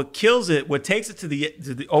what kills it, what takes it to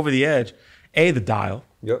the over the edge, the dial.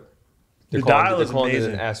 Yep. The dial they're is calling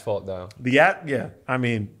amazing. it an asphalt dial. I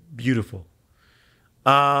mean, beautiful.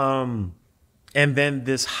 And then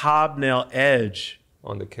this hobnail edge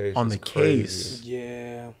On the case. on is the crazy. case.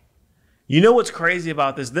 Yeah. You know what's crazy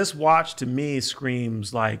about this? This watch to me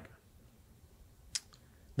screams like,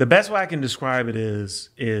 the best way I can describe it is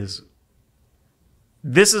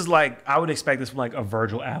this is like, I would expect this from like a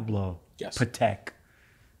Virgil Abloh, Yes. Patek,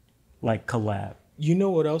 like collab. You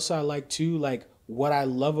know what else I like too? Like what I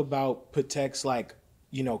love about Patek's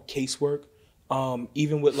casework.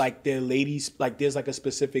 Even with like their ladies, like there's like a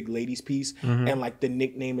specific ladies piece, and like the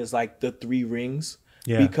nickname is like the 3 rings.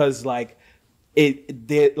 Yeah. Because like it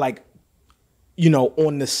did like,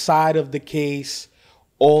 on the side of the case,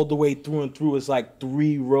 all the way through and through is like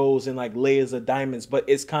 3 rows and like layers of diamonds. But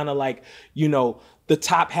it's kind of like, the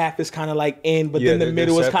top half is kind of like in, but then the they're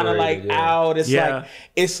middle is kind of like separated, out. Yeah.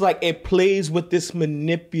 It's like it plays with this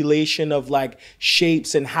manipulation of like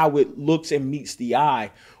shapes and how it looks and meets the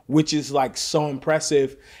eye, which is like so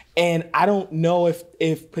impressive. And I don't know if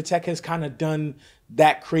Patek has kind of done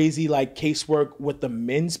that crazy like casework with the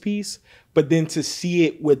men's piece, but then to see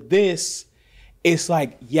it with this, it's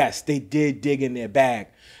like, yes, they did dig in their bag.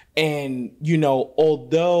 And,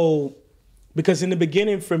 although, because in the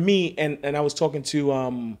beginning for me, and I was talking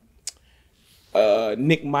to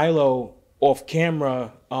Nick Milo off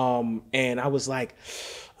camera, and I was like,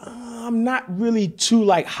 I'm not really too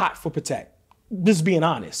like hot for Patek. Just being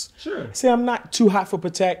honest. Sure. Say I'm not too hot for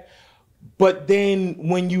Patek. But then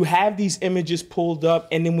when you have these images pulled up,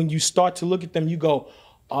 and then when you start to look at them, you go,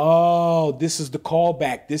 oh, this is the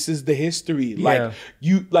callback. This is the history. Yeah.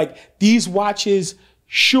 Like these watches,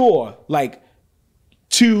 sure, like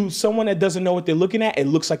to someone that doesn't know what they're looking at, it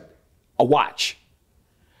looks like a watch.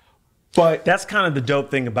 But That's kind of the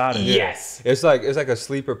dope thing about it. yes, It's like a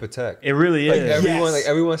sleeper Patek. It really Like is.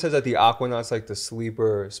 everyone says that the Aquanaut's like the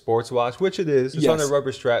sleeper sports watch, which it is. It's on a Yes.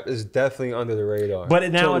 rubber strap. It's definitely under the radar.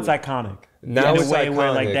 But now Totally. it's iconic. Now in it's a way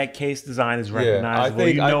where like iconic. that case design is yeah, recognizable. I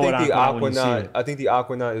think you know the it icon when you see Aquanaut. it. I think the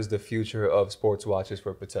Aquanaut is the future of sports watches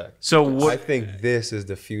for Patek. So I what? think this is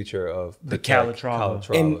the future of The Patek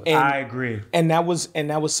Calatrava. And- I agree. and that was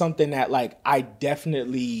something that like I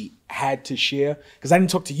definitely had to share because I didn't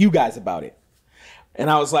talk to you guys about it. And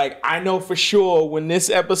I was like, I know for sure when this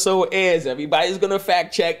episode airs, everybody's gonna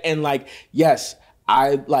fact check. And like, yes,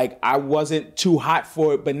 I wasn't too hot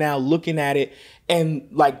for it, but now looking at it and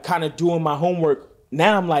like kind of doing my homework,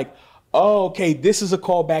 now I'm like, oh, okay, this is a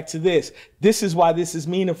callback to this. This is why this is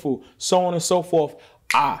meaningful, so on and so forth.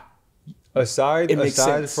 Aside It makes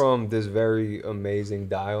sense. from this very amazing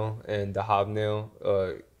dial and the hobnail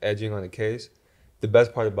edging on the case, the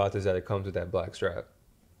best part about this is that it comes with that black strap.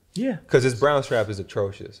 Yeah. Because this brown strap is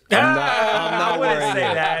atrocious. I I'm not wouldn't wearing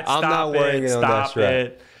say it. that. I'm not Stop wearing it. it on that Stop strap.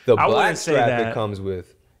 it. The I black wouldn't say strap that. it comes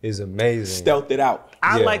with is amazing. Stealth it out.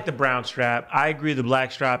 I Yeah. like the brown strap. I agree the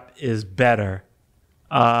black strap is better.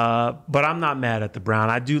 But I'm not mad at the brown.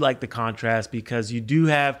 I do like the contrast because you do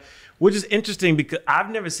have, which is interesting because I've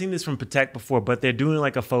never seen this from Patek before, but they're doing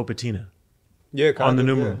like a faux patina. Yeah, on the yeah.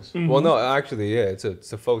 numerals. Well, no, actually, yeah, it's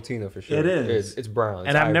a faux Tina for sure. It is. It's brown.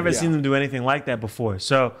 And I've never ivory. seen them do anything like that before.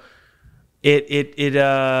 So it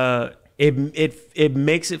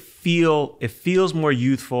makes it feels more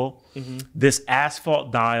youthful. This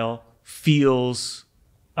asphalt dial feels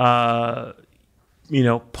pun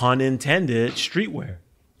intended, streetwear.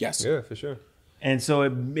 Yes. Yeah, for sure. And so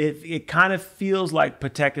it kind of feels like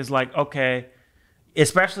Patek is like, okay,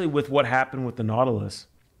 especially with what happened with the Nautilus,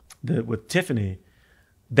 with Tiffany,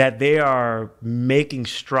 that they are making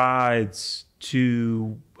strides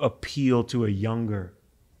to appeal to a younger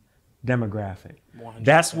demographic. 100%.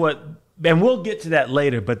 That's what, and we'll get to that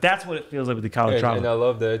later, but that's what it feels like with the Calatrava. And I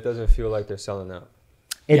love that it doesn't feel like they're selling out.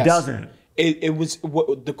 It Yes. doesn't. It was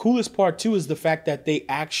the coolest part too is the fact that they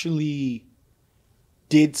actually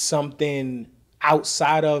did something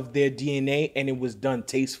outside of their DNA and it was done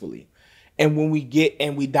tastefully. And when we get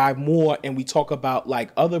and we dive more and we talk about like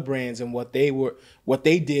other brands and what they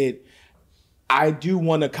did, I do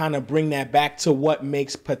want to kind of bring that back to what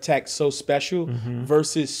makes Patek so special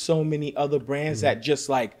versus so many other brands that just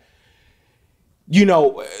like,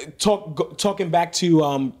 talking back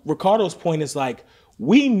to Ricardo's point is like,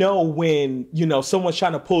 we know when, someone's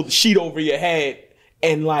trying to pull the sheet over your head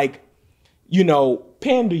and like,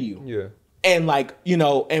 pander you. Yeah. And like,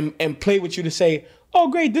 and play with you to say, oh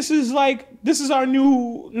great, this is our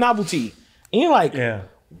new novelty. And you're like, Yeah.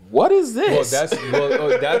 what is this? That's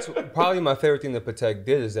probably my favorite thing that Patek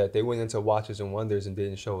did is that they went into Watches and Wonders and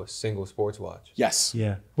didn't show a single sports watch. Yes.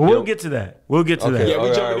 Yeah. But we'll get to that. We'll get to that. Yeah, we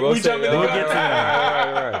all jumping- we'll we say- jumping all in. We'll get to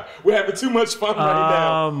that. all right. We're having too much fun right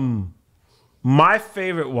now. My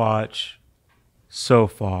favorite watch so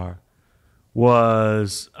far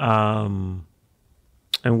was, and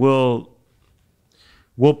we'll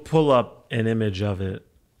pull up an image of it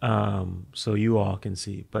so you all can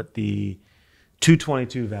see, but the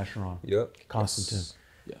 222 Vacheron Yep. Constantin.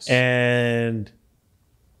 Yes. And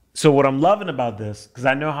so what I'm loving about this, because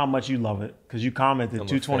I know how much you love it, because you commented I'm a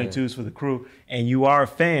 222s for the crew, and you are a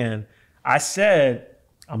fan. I said,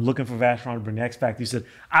 I'm looking for Vacheron to bring the X Factor. You said,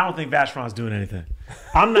 I don't think Vacheron's doing anything.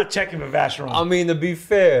 I'm not checking for Vacheron. I mean, to be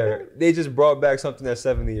fair, they just brought back something that's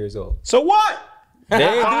 70 years old. So what? They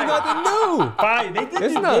ain't do nothing new. Fine, they It's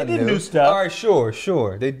did, not they did new stuff. All right,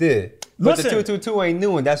 sure, they did. But Listen, the 222 ain't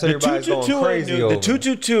new, and that's what The everybody's going 222 crazy ain't new. over. The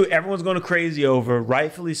 222, everyone's going crazy over,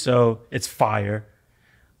 rightfully so. It's fire.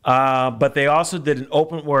 But they also did an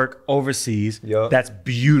open work overseas. Yup. That's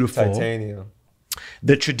beautiful. Titanium.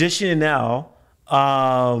 The Traditionnel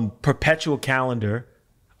perpetual calendar,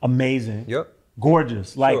 amazing. Yep.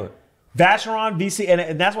 Gorgeous. Like Sure. Vacheron, VC,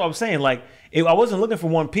 and that's what I was saying. Like, I wasn't looking for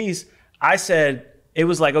one piece. I said, it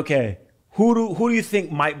was like, okay, who do you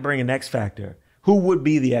think might bring an X Factor? Who would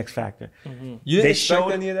be the X Factor? You didn't They expect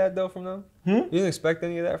showed- any of that, though, from them? You didn't expect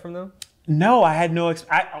any of that from them? No, I had no.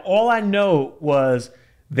 All I knew was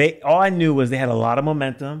they had a lot of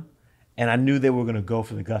momentum, and I knew they were going to go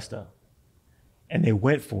for the gusto, and they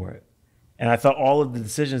went for it. And I thought all of the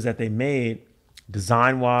decisions that they made,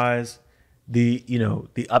 design wise, the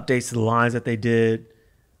updates to the lines that they did,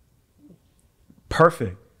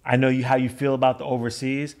 perfect. I know how you feel about the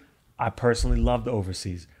overseas. I personally love the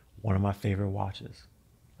overseas. One of my favorite watches.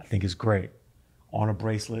 I think it's great. On a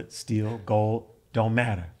bracelet, steel, gold, don't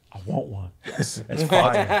matter. I want one. Yes. That's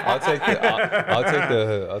fire.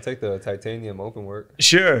 I'll take the titanium open work.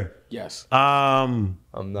 Sure. Yes. I'm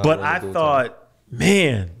not. But one to I do it thought,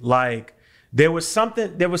 man, like there was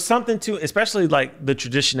something to, especially like the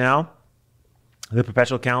traditional, the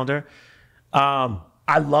perpetual calendar.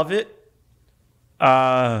 I love it.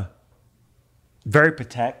 Very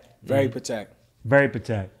Patek. Very Patek. Very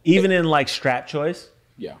Patek. Even in like strap choice,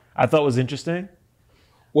 Yeah. I thought was interesting.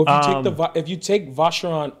 Well, if you take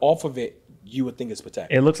Vacheron off of it, you would think it's Patek.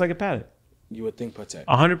 It looks like a Patek. You would think Patek.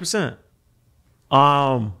 100%.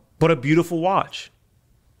 But a beautiful watch.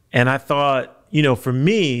 And I thought, you know, for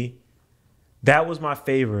me, that was my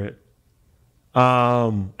favorite.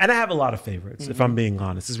 And I have a lot of favorites, if I'm being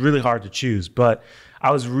honest. It's really hard to choose, but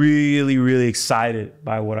I was really, really excited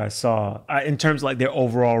by what I saw in terms of like their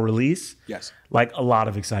overall release. Yes. Like a lot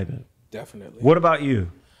of excitement. Definitely. What about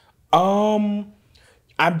you?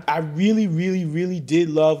 I really, really, really did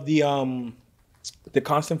love the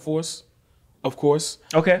Constant Force, of course.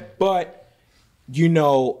 Okay. But, you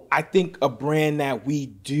know, I think a brand that we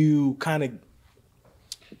do kind of,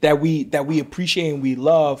 that we appreciate and we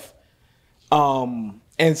love,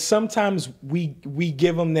 and sometimes we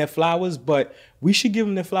give them their flowers, but we should give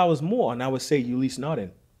them their flowers more. And I would say Ulysse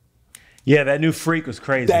Nardin. Yeah, that new Freak was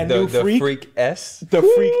crazy. The Freak S. The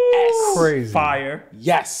Freak S. Crazy. Fire.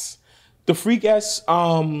 Yes. The Freak S,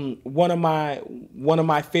 one of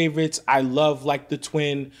my favorites. I love like the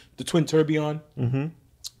twin tourbillon,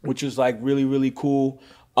 which was like really, really cool.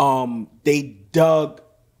 They dug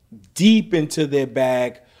deep into their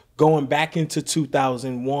bag, going back into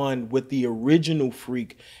 2001 with the original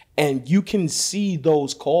Freak, and you can see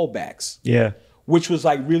those callbacks. Yeah. Which was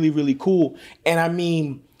like really, really cool. And I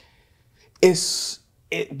mean,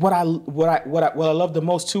 what I love the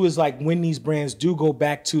most too is like when these brands do go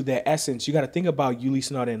back to their essence. You got to think about Ulysse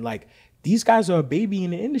Nardin. Like these guys are a baby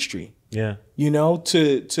in the industry. Yeah. You know,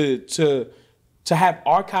 to have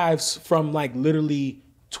archives from like literally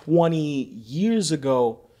 20 years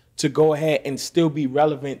ago to go ahead and still be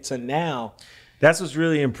relevant to now. That's what's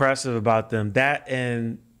really impressive about them. That,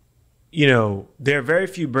 and you know, there are very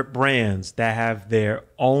few brands that have their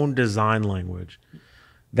own design language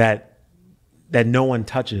that no one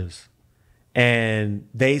touches, and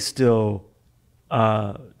they still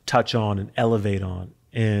touch on and elevate on.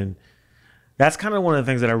 And that's kind of one of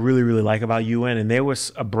the things that I really, really like about UN. And there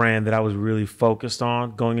was a brand that I was really focused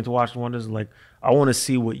on going into Watches and Wonders. Like, I want to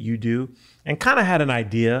see what you do, and kind of had an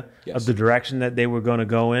idea of the direction that they were going to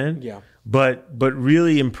go in. Yeah. But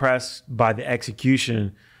really impressed by the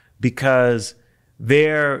execution, because they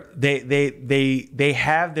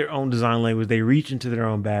have their own design language. They reach into their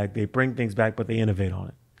own bag. They bring things back, but they innovate on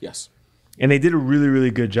it. Yes. And they did a really,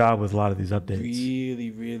 really good job with a lot of these updates.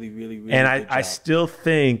 Really, really, really, really. And good I job. still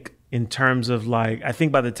think, in terms of like, I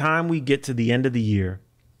think by the time we get to the end of the year,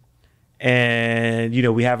 and you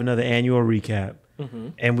know, we have another annual recap,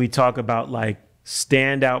 and we talk about like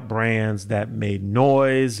standout brands that made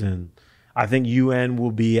noise, and I think UN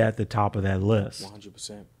will be at the top of that list.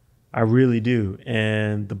 100%. I really do.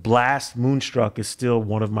 And the Blast Moonstruck is still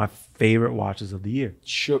one of my favorite watches of the year.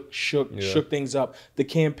 Shook things up. The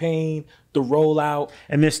campaign, the rollout.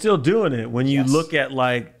 And they're still doing it. When you look at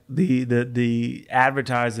like the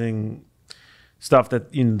advertising stuff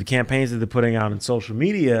that, you know, the campaigns that they're putting out in social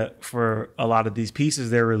media for a lot of these pieces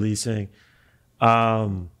they're releasing,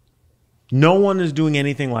 no one is doing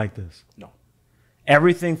anything like this. No.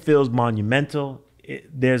 Everything feels monumental.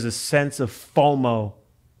 There's a sense of FOMO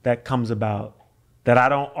that comes about that I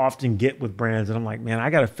don't often get with brands. And I'm like, man, I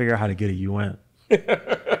got to figure out how to get a UN.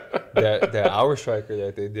 that Hour Striker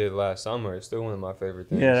that they did last summer is still one of my favorite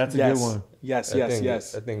things. Yeah, that's a good one. Yes.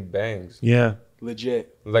 That thing bangs. Yeah.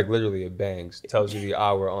 Legit. Like literally it bangs. Tells you the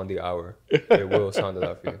hour on the hour. It will sound it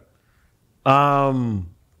out for you.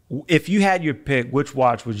 If you had your pick, which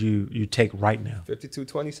watch would you take right now?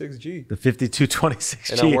 5226G. The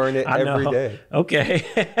 5226G. And I'm wearing it every day. Okay.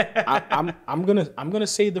 I'm gonna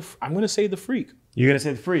say the Freak. You're gonna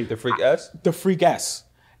say the Freak. The Freak S? The Freak S.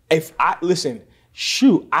 If I listen,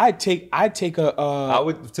 shoot, I'd take a. I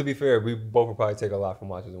would. To be fair, we both would probably take a lot from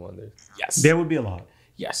Watches and Wonders. Yes. There would be a lot.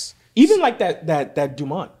 Yes. Even like that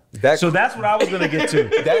Dumont. So that's what I was gonna get to.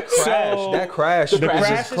 That crash. The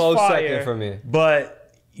crash is close fire, second for me. But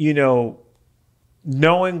you know,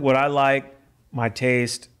 knowing what I like, my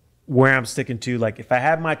taste, where I'm sticking to, like if I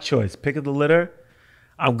had my choice, pick of the litter,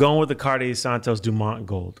 I'm going with the Cartier Santos Dumont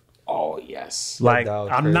Gold. Oh yes. Like dial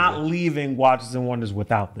is I'm crazy. not leaving Watches and Wonders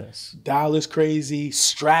without this. Dial is crazy.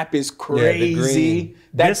 Strap is crazy. green.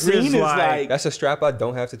 That This green is is like- like That's a strap I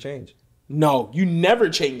don't have to change. no, you never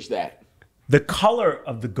change that. The color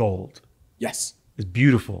of the gold Yes. is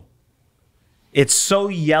beautiful. It's so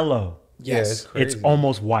yellow. Yeah, Yes. it's crazy. It's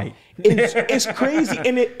almost white. It's crazy,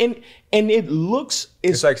 and it looks.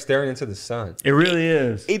 It's like staring into the sun. It really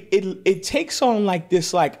is. It takes on like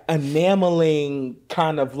this like enameling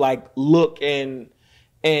kind of like look and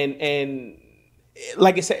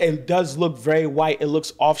like I said, it does look very white. It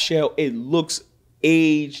looks off shell. It looks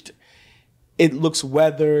aged. It looks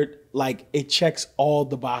weathered. Like it checks all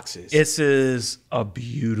the boxes. This is a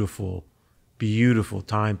beautiful, beautiful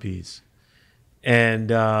timepiece. And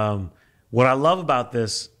what I love about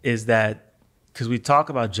this is that, because we talk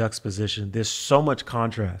about juxtaposition, there's so much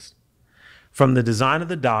contrast. From the design of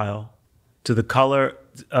the dial to the color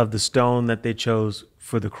of the stone that they chose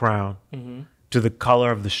for the crown to the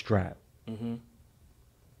color of the strap.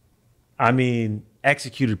 I mean,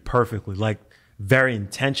 executed perfectly, like very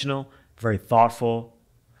intentional, very thoughtful.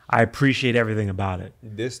 I appreciate everything about it.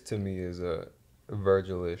 This to me is a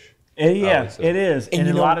Virgil-ish. Yeah, it is. And And in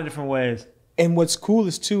you a know- lot of different ways. And what's cool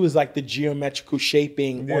is too is like the geometrical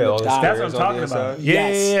shaping Yeah, on all the the dial. That's what I'm Squares on talking the about. inside? Yeah,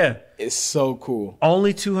 Yes. yeah. It's so cool.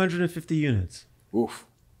 Only 250 units. Oof.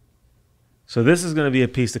 So this is going to be a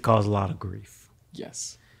piece that caused a lot of grief.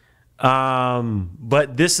 Yes.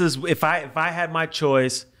 But this is, if I had my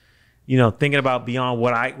choice, you know, thinking about beyond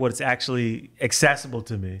what's actually accessible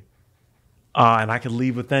to me, and I could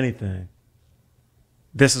leave with anything,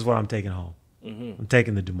 this is what I'm taking home. I'm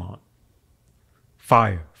taking the Dumont.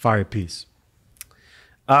 Fire piece.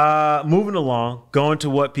 Moving along, going to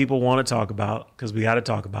what people want to talk about, because we got to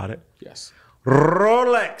talk about it. Yes.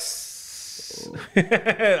 Rolex.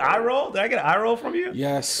 Eye roll? Did I get an eye roll from you?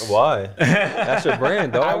 Yes. Why? That's your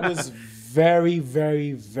brand, I dog. was very,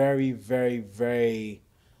 very, very, very, very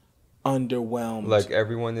underwhelmed. Like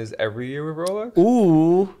everyone is every year with Rolex.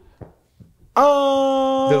 Ooh.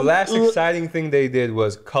 The last exciting thing they did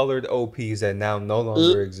was colored OPs that now no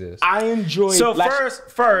longer exist. I enjoyed. So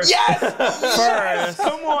first, Yes.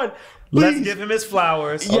 Come on. let's Please. give him his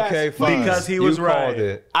flowers. Yes, Okay, fine. because he You was called right.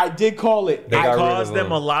 it. I did call it. They I got rid of caused them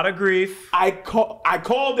him. a lot of grief. I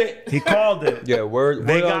called it. He called it. Yeah, word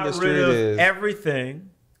They on the got street rid of is everything.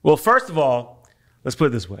 Well, first of all, let's put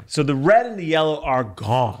it this way. So the red and the yellow are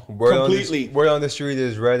gone. Completely. Word on the street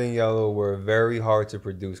is red and yellow were very hard to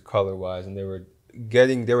produce color wise, and they were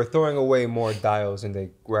throwing away more dials than they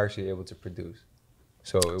were actually able to produce.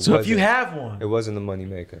 So if you have one, it wasn't a money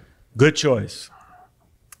maker. good choice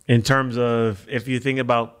in terms of if you think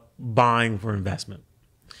about buying for investment.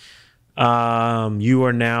 You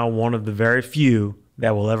are now one of the very few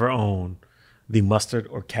that will ever own the mustard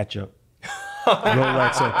or ketchup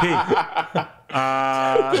Rolex OP.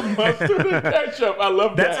 Mustard and ketchup. I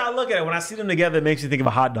love that. That's how I look at it. When I see them together, it makes me think of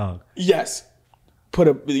a hot dog. Yes. Put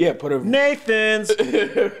a. Nathan's.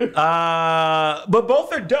 But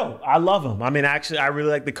both are dope. I love them. I mean, actually, I really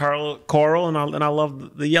like the coral and I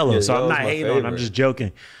love the yellow. Yeah, So I'm yellow's not my hating on it. I'm favorite. just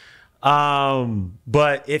joking.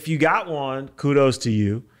 But if you got one, kudos to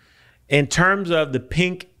you. In terms of the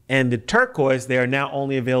pink and the turquoise, they are now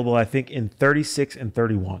only available, I think, in 36 and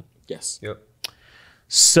 31. Yes. Yep.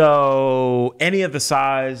 So any of the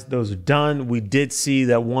size, those are done. We did see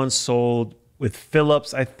that one sold with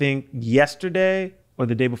Philips, I think, yesterday or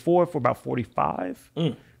the day before for about 45,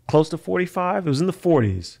 close to 45. It was in the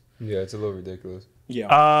 40s. Yeah, it's a little ridiculous. Yeah.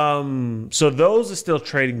 So those are still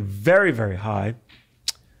trading very, very high.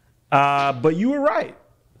 But you were right.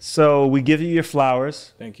 So we give you your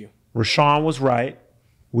flowers. Thank you. Rashawn was right.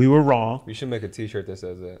 We were wrong. We should make a T-shirt that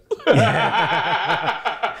says that.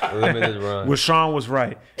 Limited run. Rashawn was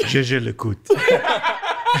right. Je l'écoute.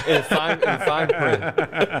 in fine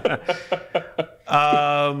print.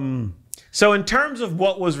 So in terms of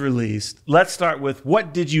what was released, let's start with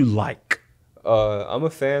what did you like? I'm a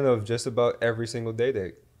fan of just about every single day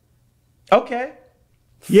date. Okay.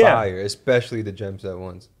 Yeah. Fire, especially the gem set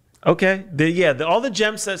ones. Okay. All the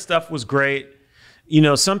gem set stuff was great. You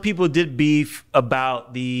know, some people did beef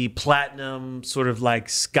about the platinum sort of like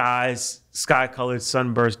sky colored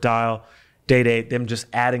sunburst dial day, them just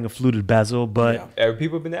adding a fluted bezel, but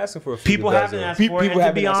People have been asking for a people haven't asked for it. People And to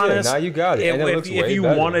haven't be asked- honest, now you got it, and it looks if way you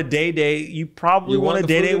better. want a day, you probably You want want a the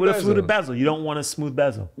day fluted with a bezel. fluted bezel. You don't want a smooth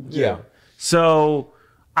bezel. Yeah. So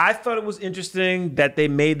I thought it was interesting that they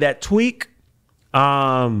made that tweak.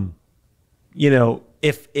 You know,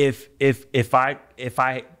 if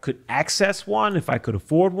I could access one, if I could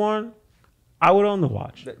afford one, I would own the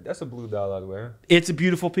watch. That's a blue dial I'd wear. It's a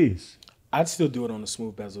beautiful piece. I'd still do it on the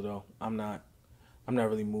smooth bezel though. I'm not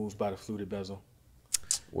really moved by the fluted bezel.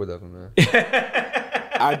 Whatever, man.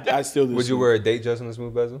 I still do. Would you wear a date just on the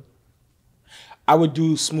smooth bezel? I would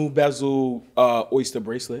do smooth bezel oyster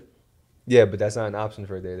bracelet. Yeah, but that's not an option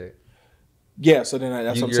for a day date. Yeah, so then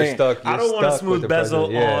that's what I'm You're saying. stuck. I don't want a smooth bezel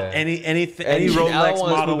on any Rolex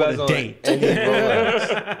model with a date. Any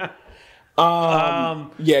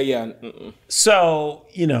Rolex. Yeah. So,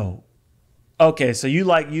 okay, so you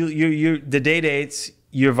like you the day dates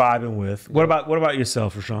you're vibing with. What about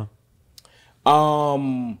yourself, Rashawn?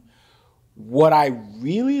 What I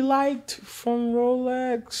really liked from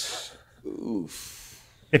Rolex. Oof.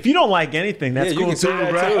 If you don't like anything, that's cool too,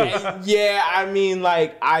 bro. Yeah, I mean,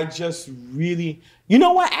 like, I just really. You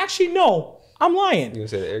know what? Actually, no. I'm lying. You gonna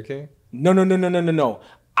say the Air King? No.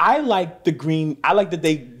 I like the green. I like that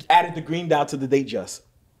they added the green dial to the Datejust.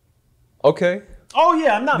 Okay. Oh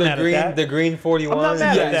yeah, I'm not mad at that. The green 41. I'm not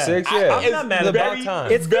mad at that. 6, I'm not mad at that. About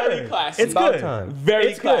time. It's very good. classy. It's about good. time.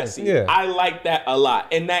 Very classy. Yeah. I like that a lot.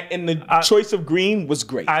 And the choice of green was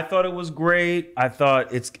great. I thought it was great. I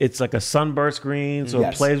thought it's like a sunburst green, so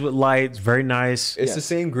Yes. it plays with light. It's very nice. It's the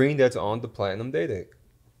same green that's on the Platinum Day.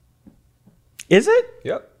 Is it?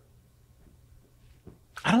 Yep.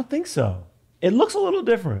 I don't think so. It looks a little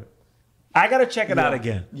different. I gotta check it out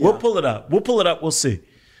again. Yeah. We'll pull it up. We'll see.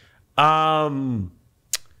 For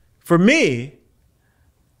me,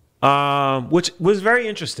 which was very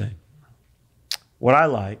interesting. What I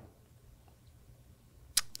like.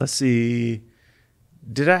 Let's see.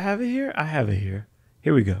 Did I have it here? I have it here.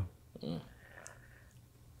 Here we go.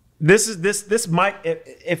 This might,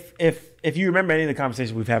 if you remember any of the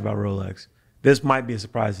conversations we've had about Rolex, this might be a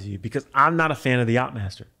surprise to you because I'm not a fan of the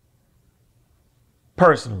Yachtmaster.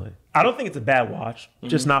 Personally, I don't think it's a bad watch,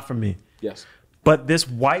 just not for me. Yes. But this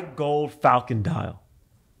white gold Falcon dial,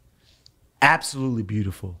 absolutely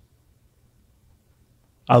beautiful.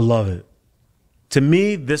 I love it. To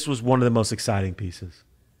me, this was one of the most exciting pieces.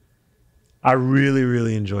 I really,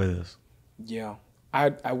 really enjoy this. Yeah.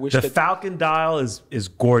 I wish The that. Falcon dial is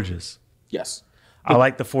gorgeous. Yes. I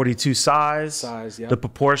like the 42 size. Yeah. The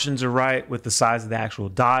proportions are right with the size of the actual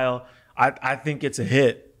dial. I think it's a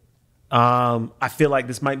hit. I feel like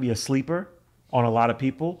this might be a sleeper on a lot of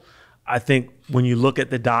people. I think when you look at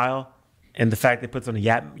the dial and the fact that it puts on a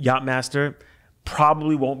Yachtmaster,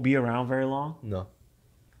 probably won't be around very long. No.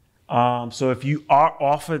 So if you are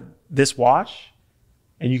offered this watch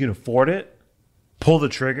and you can afford it, pull the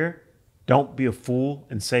trigger. Don't be a fool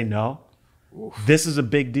and say no. Oof. This is a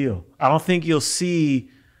big deal. I don't think you'll see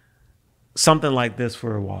something like this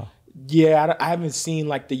for a while. Yeah, I haven't seen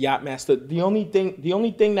like the Yachtmaster. The only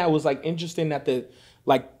thing that was like interesting that the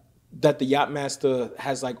Yachtmaster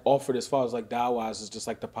has like offered as far as like dial wise is just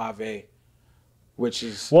like the pave, which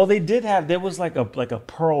is well, there was like a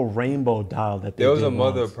pearl rainbow dial that they There was did a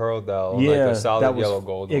mother once. of pearl dial, Yeah, like a solid that was, yellow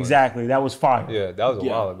gold one. exactly. That was fire. Yeah, that was a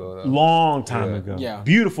while ago. Though. Long time ago. Yeah.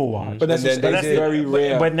 Beautiful watch. but that's, And then that's they did- very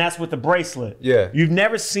rare. But that's with the bracelet. Yeah. You've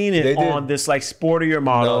never seen it They did. on this like sportier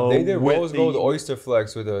model. No, they did with rose gold Oyster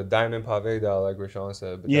Flex with a diamond pave dial, like Rashawn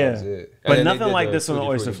said. But Yeah. that was it. But And then they nothing did like the this on the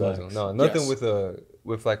 40 Oyster bezel. Flex. No, nothing Yes.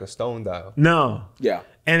 with like a stone dial. No. yeah.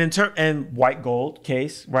 And and white gold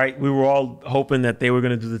case, right? We were all hoping that they were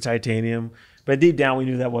going to do the titanium, but deep down we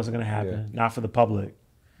knew that wasn't going to happen, not for the public.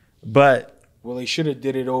 But Well, they should have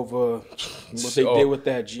did it over what they did with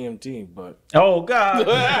that GMT, but oh god,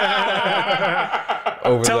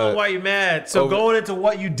 Over tell the, them why you're mad. So over- going into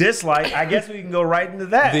what you dislike, I guess we can go right into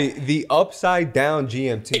that. the upside down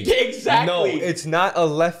GMT. Exactly. No, it's not a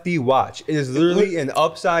lefty watch. It is literally an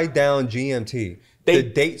upside down GMT. The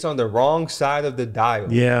date's on the wrong side of the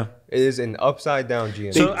dial. Yeah. It is an upside down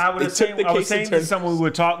GMT. So I they was took saying, the I was case saying and to turned- someone we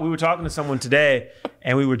were talking to someone today,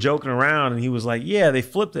 and we were joking around, and he was like, "Yeah, they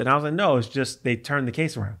flipped it." And I was like, "No, it's just they turned the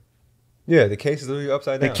case around. Yeah, the case is literally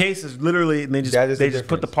upside The down. case is literally and they just That is the put the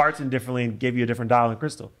difference. parts in differently and gave you a different dial and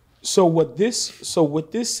crystal." So what this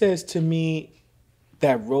says to me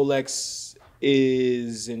that Rolex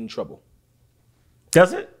is in trouble.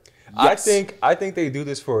 Does it? Yes. I think they do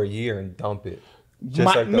this for a year and dump it.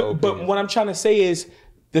 Just like the But opening. what I'm trying to say is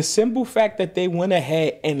the simple fact that they went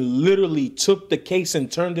ahead and literally took the case and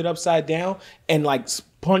turned it upside down and like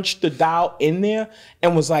punched the dial in there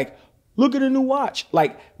and was like, look at a new watch,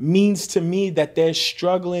 like means to me that they're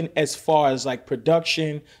struggling as far as like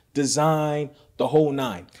production, design, the whole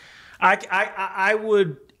nine.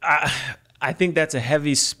 I think that's a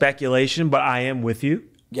heavy speculation, but I am with you.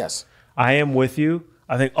 Yes. I am with you.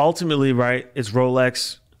 I think ultimately, right, it's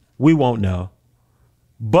Rolex. We won't know.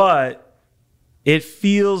 But it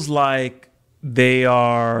feels like they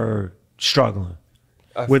are struggling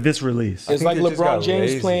with this release. It's think like they just LeBron got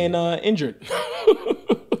James lazy. playing injured.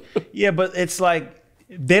 Yeah, but it's like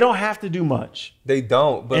they don't have to do much. They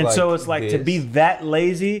don't. But And like so it's like to be that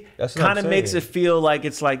lazy That's what I'm kind of makes saying. it feel like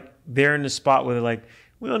it's like they're in the spot where they're like,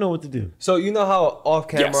 We don't know what to do. So you know how off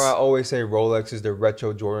camera Yes. I always say Rolex is the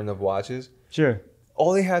retro Jordan of watches? Sure.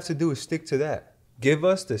 All they have to do is stick to that. Give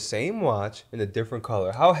us the same watch in a different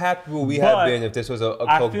color. How happy would we have been if this was a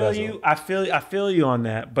Coke bezel? I feel you on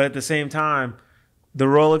that. But at the same time, the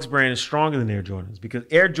Rolex brand is stronger than Air Jordans because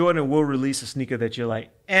Air Jordan will release a sneaker that you're like,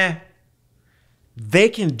 they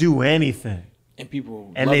can do anything. And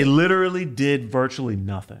people And love they it. literally did virtually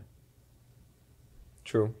nothing.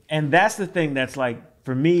 True. And that's the thing that's like,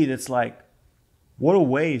 for me, that's like, what a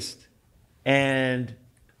waste. And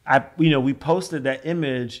we posted that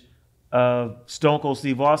image of Stone Cold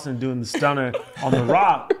Steve Austin doing the stunner on The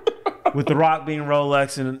Rock, with The Rock being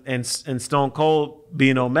Rolex and Stone Cold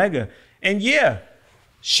being Omega. And yeah,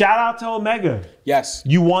 shout out to Omega. Yes.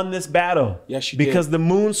 You won this battle. Yes, you did. Because the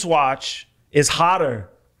Moon Swatch is hotter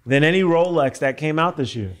than any Rolex that came out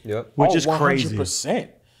this year. Yep. Which is crazy. 100%.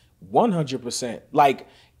 100%. Like,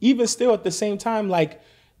 even still at the same time, like,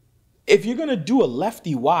 if you're going to do a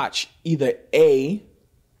lefty watch, either A,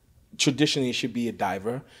 traditionally it should be a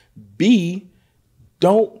diver, B,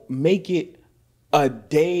 don't make it a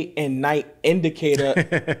day and night indicator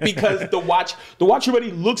because the watch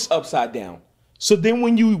already looks upside down. So then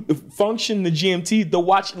when you function the GMT, the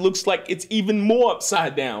watch looks like it's even more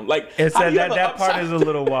upside down. Like, It's how do you have that an part upside- is a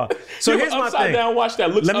little wild. So you have here's an my upside thing. down watch that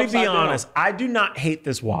looks Let me upside be down. honest. I do not hate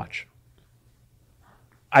this watch.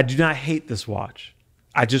 I do not hate this watch.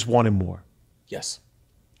 I just wanted more. Yes.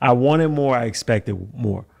 I wanted more. I expected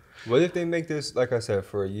more. What if they make this, like I said,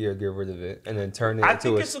 for a year, get rid of it, and then turn it I into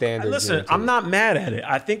think a it's standard listen, GMT? I'm not mad at it.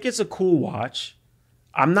 I think it's a cool watch.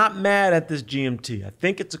 I'm not mad at this GMT. I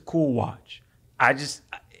think it's a cool watch.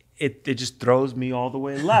 It just throws me all the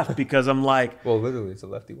way left because I'm like, Well, literally, it's a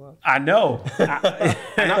lefty watch. I know.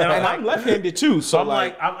 And I'm left-handed too. So So I'm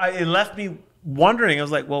like, it left me wondering. I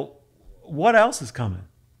was like, well, what else is coming?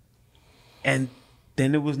 And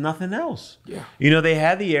then there was nothing else. Yeah. They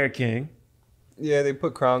had the Air King. Yeah, they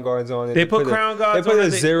put crown guards on it. They put crown guards They put on a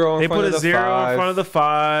it. zero in They front put of a the zero five. in front of the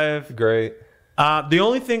 5. Great. The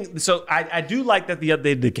only thing, so I do like that they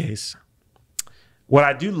updated the case. What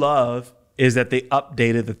I do love is that they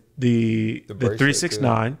updated the bracelet,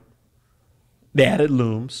 369. They added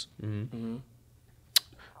looms,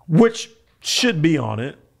 which should be on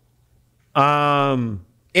it.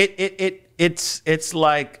 It's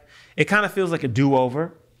like, it kind of feels like a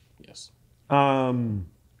do-over. yes.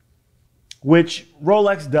 Which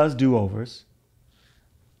Rolex does do-overs.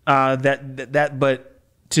 But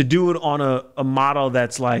to do it on a model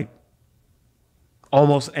that's like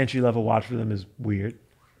almost entry-level watch for them is weird.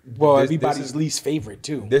 Well, This everybody's is- least favorite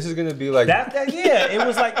too. This is gonna be like It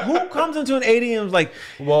was like, who comes into an 80 and was like,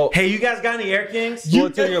 Well- hey, you guys got any Air Kings? Well,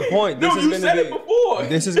 to your point, No, this you is said gonna it be before.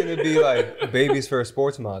 this is gonna be like babies for a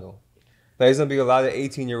sports model. Like, there's gonna be a lot of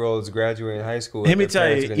 18-year-olds graduating high school. Let and me their tell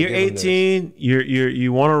parents you, are gonna you're give them this. 18,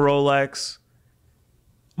 you want a Rolex.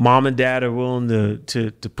 Mom and dad are willing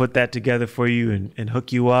to put that together for you and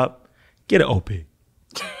hook you up. Get an OP.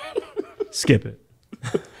 Skip it.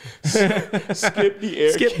 Skip the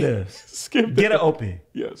air. Skip this. Skip Get an OP.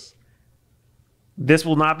 Yes. This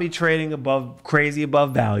will not be trading crazy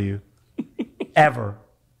above value ever.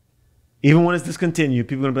 Even when it's discontinued,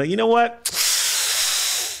 people are going to be like, you know what?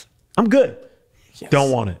 I'm good. Yes.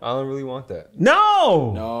 Don't want it. I don't really want that.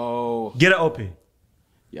 No. No. Get an OP.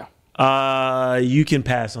 Yeah. You can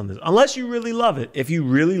pass on this unless you really love it. If you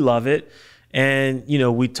really love it, and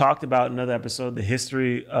we talked about in another episode the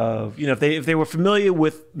history of if they were familiar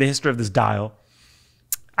with the history of this dial,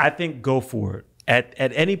 I think go for it.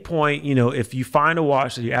 At any point, if you find a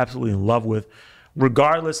watch that you're absolutely in love with,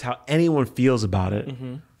 regardless how anyone feels about it,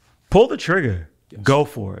 pull the trigger. Yes. Go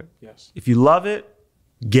for it. Yes. If you love it,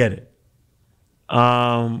 get it.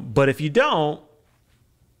 But if you don't,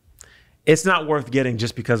 it's not worth getting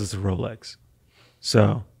just because it's a Rolex.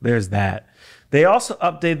 So there's that. They also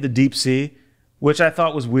updated the Deep Sea, which I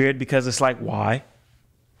thought was weird because it's like, why?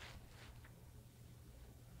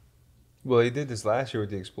 Well, they did this last year with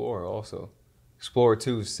the Explorer also. Explorer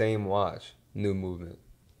 2, same watch, new movement.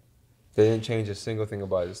 They didn't change a single thing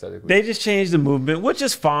about it aesthetically. They just changed the movement, which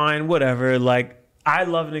is fine, whatever. Like, I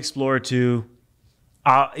love an Explorer 2.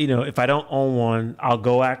 If I don't own one, I'll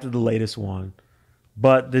go after the latest one.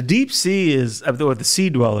 But the Deep Sea or the Sea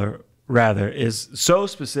Dweller, rather, is so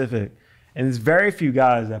specific. And there's very few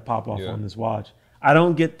guys that pop off on this watch. I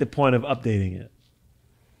don't get the point of updating it.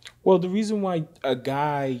 Well, the reason why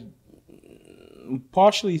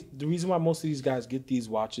partially the reason why most of these guys get these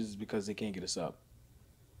watches is because they can't get a sub.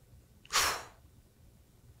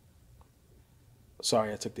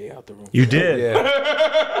 Sorry, I took the A out the room. You did.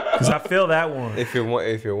 Yeah. Because I feel that one. If you're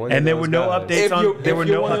one, And of there those were no guys- updates on. There were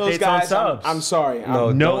no updates on subs. I'm sorry.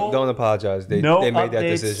 No, No- don't apologize. They no made that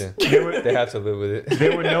updates. decision. There were- They have to live with it.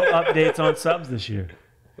 There were no updates on subs this year.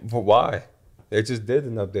 But why? They just did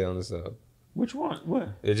an update on the sub. Which one? What?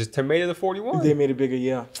 They just made it a 41. They made it bigger,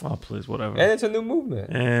 yeah. Oh, please, whatever. And it's a new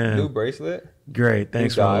movement. Yeah. New bracelet. Great.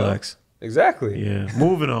 Thanks, New dial. Rolex. Exactly. Yeah.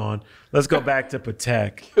 Moving on. Let's go back to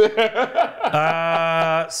Patek.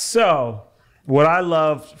 So, what I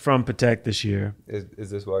loved from Patek this year, Is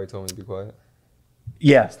this why you told me to be quiet?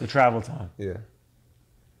 yes, the travel time, Yeah.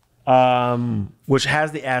 which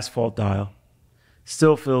has the asphalt dial,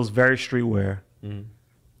 still feels very streetwear.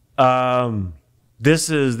 This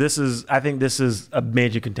is. I think this is a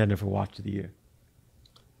major contender for Watch of the Year.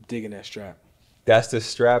 Digging that strap. That's the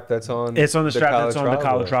strap that's on. It's on the strap that's on the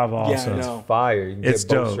Calatrava also. Yeah, I know. Fire. You can It's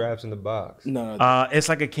get both dope. straps in the box. No. It's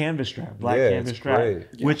like a canvas strap, black Yeah, canvas it's strap, great.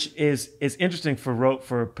 which is interesting for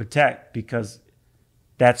Patek because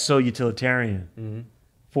that's so utilitarian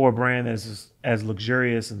for a brand that's as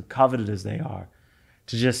luxurious and coveted as they are,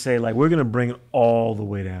 to just say like we're gonna bring it all the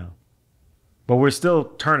way down, but we're still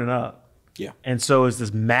turning up. Yeah. And so it's this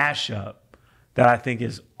mashup that I think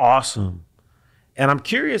is awesome, and I'm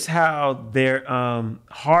curious how their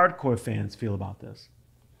hardcore fans feel about this.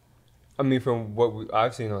 I mean, from what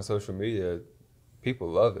I've seen on social media, people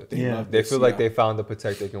love it. Yeah. love They this, feel like yeah. they found a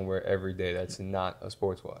Patek they can wear every day that's not a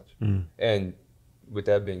sports watch. And with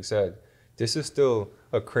that being said, this is still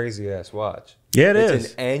a crazy ass watch. Yeah, It's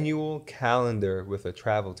is. an annual calendar with a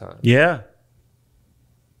travel time. Yeah.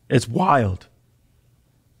 It's wild.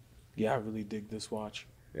 Yeah, I really dig this watch.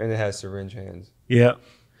 And it has syringe hands. Yeah.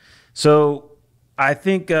 So I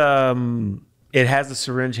think it has the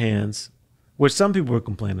syringe hands, which some people were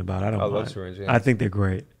complaining about. I don't I mind. love syringe hands. I think they're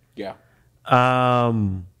great. Yeah.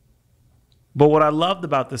 But what I loved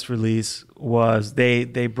about this release was they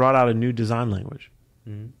brought out a new design language.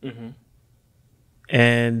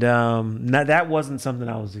 And that wasn't something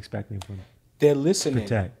I was expecting from They're listening.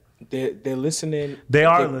 Patek. They're listening. They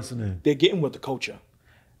are They're- listening. They're getting with the culture.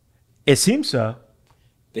 It seems so.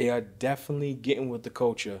 They are definitely getting with the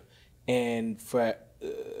culture. And for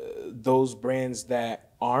those brands that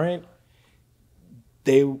aren't,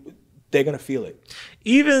 they're going to feel it.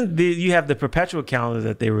 Even you have the perpetual calendar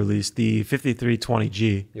that they released, the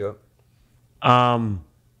 5320G. Yep.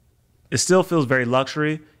 It still feels very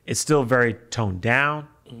luxury. It's still very toned down.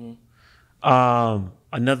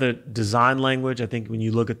 Another design language. I think when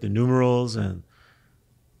you look at the numerals and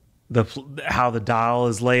how the dial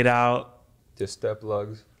is laid out, The step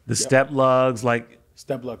lugs. the step lugs, like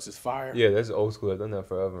Step Lux is fire. Yeah, that's old school. I've done that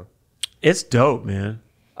forever. it's dope, man.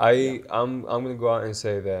 I'm gonna go out and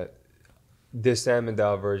say that this salmon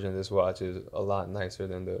dial version of this watch is a lot nicer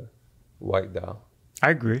than the white dial. I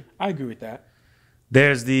agree. I agree with that.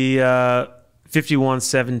 There's the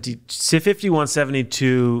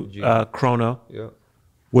 5172 chrono, Yep.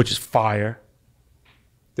 which is fire.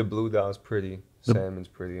 The blue dial is pretty. Salmon's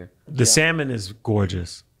prettier. The salmon is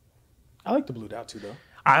gorgeous. I like the blue dial too, though.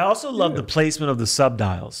 I also love the placement of the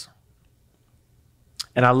subdials.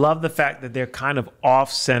 And I love the fact that they're kind of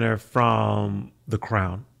off center from the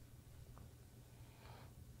crown.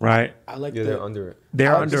 Right? I like Yeah, the they're under it. They're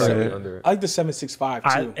I like under the Slightly it. under it. I like the 765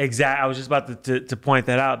 too. I was just about to point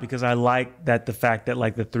that out because I like that the fact that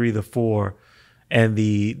like the 3, the 4, and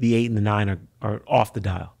the 8 and the 9 are off the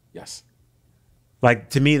dial. Yes. Like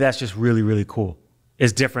to me, that's just really, really cool.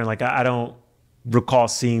 It's different. Like I don't recall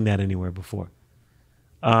seeing that anywhere before.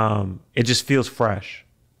 It just feels fresh.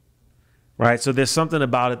 Right? So there's something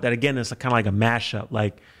about it that again, it's kind of like a mashup.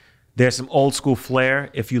 Like there's some old school flair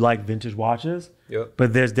if you like vintage watches. Yep.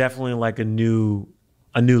 But there's definitely like a new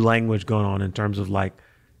language going on in terms of like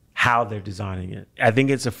how they're designing it. I think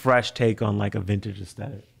it's a fresh take on like a vintage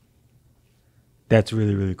aesthetic. That's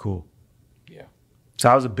really, really cool. Yeah. So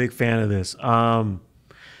I was a big fan of this.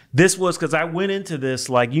 This was because I went into this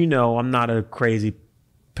like, I'm not a crazy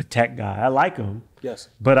Patek guy. I like them, Yes.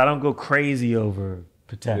 but I don't go crazy over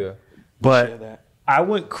Patek. Yeah. Share But that. I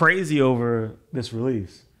went crazy over this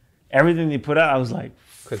release. Everything they put out, I was like,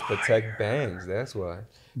 Because Patek bangs. That's why.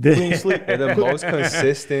 Clean sweep. They're the most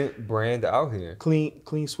consistent brand out here.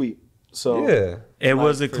 Clean sweep. So Yeah. it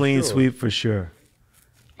was a for clean sure. sweep for sure.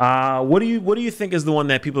 What do you think is the one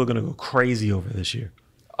that people are going to go crazy over this year?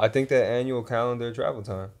 I think that annual calendar travel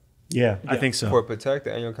time. Yeah, I think so. For Patek,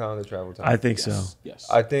 the annual calendar travel time. I think so. Yes.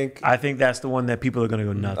 I think That's the one that people are going to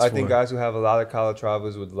go nuts I for. think guys who have a lot of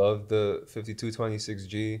Calatravas would love the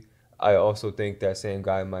 5226G. I also think that same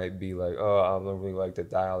guy might be like, oh, I don't really like the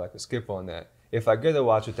dial. I could skip on that. If I get a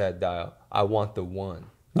watch with that dial, I want the one.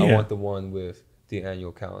 I Yeah. want the one with the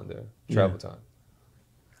annual calendar travel time.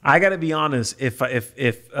 I got to be honest. If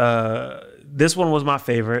this one was my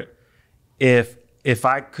favorite, if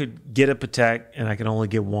I could get a Patek and I could only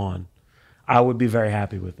get one, I would be very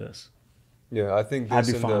happy with this. Yeah, I think I'd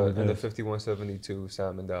this be fine with and the this. 5172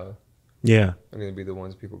 Salmon Dollar Yeah, are going to be the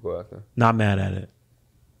ones people go after. not mad at it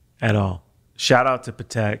at all. Shout out to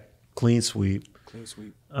Patek, clean sweep. Clean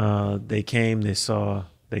sweep. They came, they saw,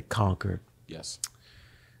 they conquered. Yes.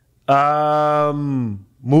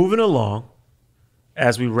 Moving along,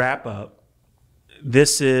 as we wrap up,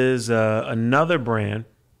 this is another brand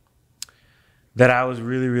that I was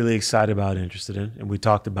really, really excited about, interested in, and we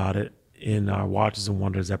talked about it in our Watches and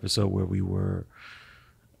Wonders episode where we were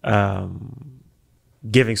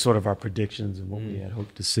giving sort of our predictions and what we had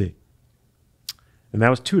hoped to see. And that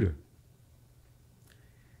was Tudor.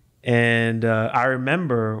 And I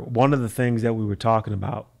remember one of the things that we were talking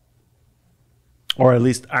about, or at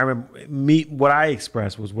least I remember what I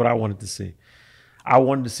expressed was what I wanted to see. I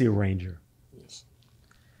wanted to see a Ranger. Yes.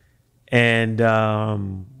 And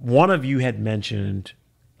one of you had mentioned,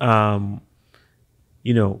 either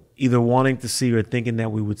wanting to see or thinking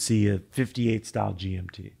that we would see a 58 style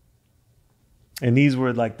GMT. And these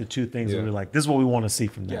were like the two things we were like, this is what we want to see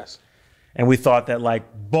from them. Yes. And we thought that like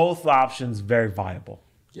both options very viable.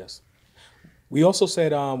 Yes. We also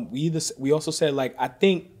said we also said like I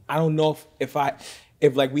don't know if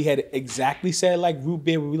like we had exactly said like root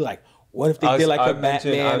beer, we were like, what if they did like a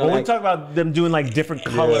Batman? Well, we talk about them doing like different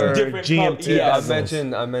color Different GMT. color, yeah.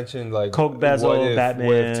 bezels. I mentioned like Coke bezel, what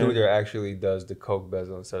Batman. if Tudor actually does the Coke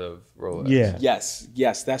bezel instead of Rolex? Yeah.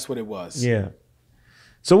 Yes, that's what it was. Yeah.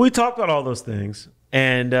 So we talked about all those things.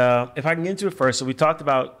 And if I can get into it first, so we talked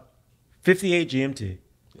about 58 GMT,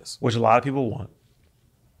 Yes. which a lot of people want.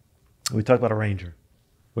 We talked about a Ranger,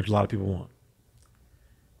 which a lot of people want.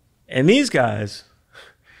 And these guys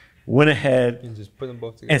went ahead And just put them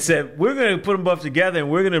both together. and said, we're going to put them both together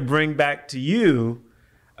and we're going to bring back to you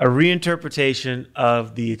a reinterpretation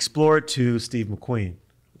of the Explorer 2 Steve McQueen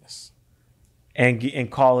Yes.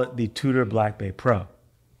 and call it the Tudor Black Bay Pro.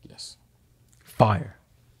 Yes. Fire.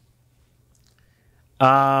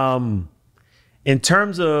 In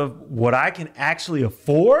terms of what I can actually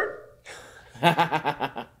afford,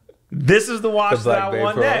 this is the watch The that Black I Bay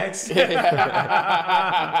want Pro. next.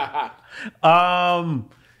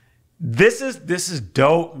 This is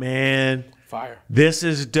dope, man. Fire. This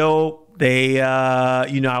is dope. They,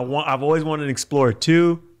 I've always wanted an Explorer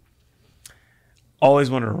 2. Always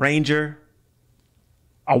wanted a Ranger.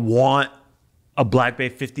 I want a Black Bay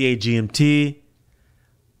 58 GMT.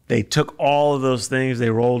 They took all of those things, they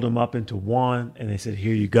rolled them up into one, and they said,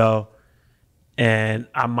 here you go. And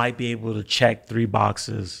I might be able to check 3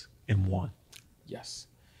 boxes in one. Yes.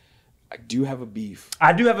 I do have a beef.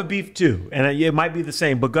 I do have a beef too, and it might be the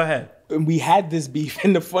same, but go ahead. And we had this beef,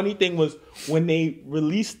 and the funny thing was when they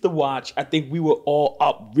released the watch, I think we were all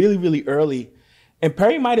up really, really early. And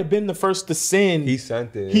Perry might have been the first to send. He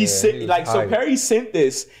sent it. He yeah, sent he was like so. hyped. Perry sent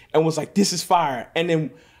this and was like, "This is fire." And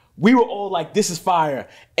then we were all like, "This is fire."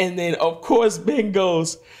 And then of course Ben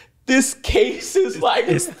goes, "This case is like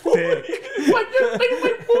It's thick. It's like this thing is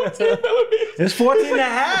like 14 millimeters. It's 14 and a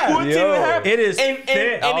half. 14 and a half. It is and thick.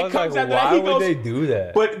 and I it was comes like, out that why he would goes, they do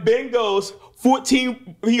that? But Ben goes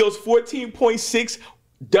 14. He goes 14.6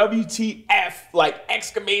 WTF, like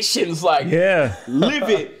exclamations, like Yeah.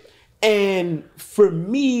 livid. And for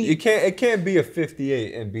me, it can't be a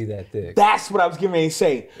 58 and be that thick. that's what I was getting ready to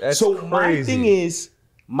say. That's so crazy.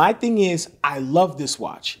 my thing is, I love this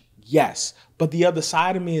watch, yes, but the other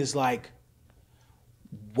side of me is like,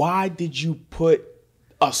 why did you put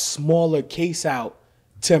a smaller case out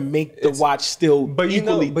to make the watch still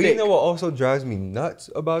equally thick? But you know what also drives me nuts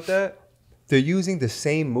about that? They're using the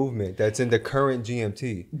same movement that's in the current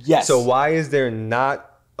GMT. Yes. So why is there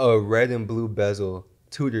not a red and blue bezel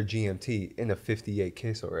Tudor GMT in a 58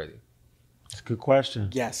 case already? It's a good question.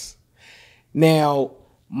 Yes. Now,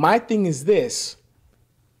 my thing is this.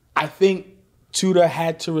 I think Tudor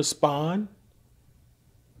had to respond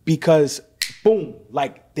because, boom,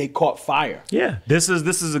 like they caught fire. Yeah, this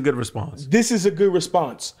is a good response. This is a good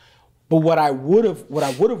response. But what I would have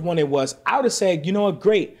wanted was, I would have said, you know what,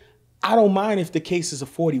 great. I don't mind if the case is a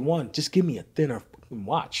 41. Just give me a thinner fucking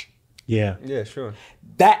watch. Yeah. Yeah, sure.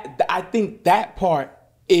 I think that part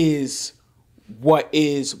is what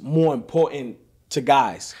is more important to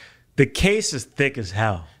guys. The case is thick as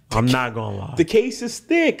hell. I'm not gonna lie. The case is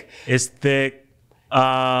thick. It's thick.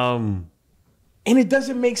 And it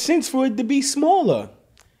doesn't make sense for it to be smaller.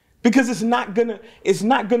 Because it's not gonna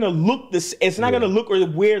look this. It's not gonna look or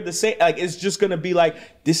wear the same. Like it's just gonna be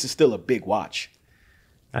like, this is still a big watch.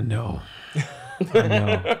 I know. I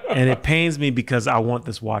know. And it pains me because I want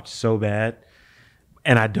this watch so bad.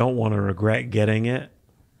 and I don't want to regret getting it.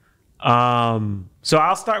 So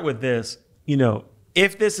I'll start with this. You know,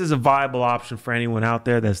 if this is a viable option for anyone out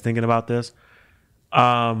there that's thinking about this,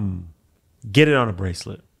 get it on a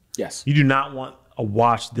bracelet. Yes. You do not want a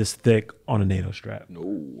watch this thick on a NATO strap.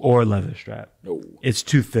 No. Or a leather strap. No. It's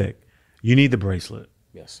too thick. You need the bracelet.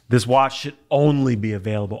 Yes. This watch should only be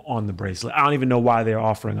available on the bracelet. I don't even know why they're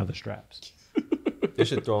offering other straps. They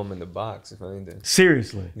should throw them in the box if anything.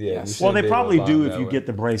 Seriously. Yeah. Yes. You Well, shouldn't they be able to probably buy do them if that you way. get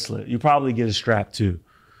the bracelet. You probably get a strap too.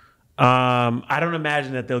 I don't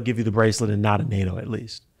imagine that they'll give you the bracelet and not a NATO at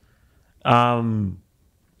least.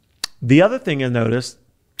 The other thing I noticed,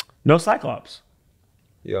 no Cyclops.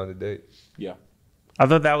 Yeah, on the date. Yeah. I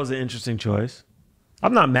thought that was an interesting choice.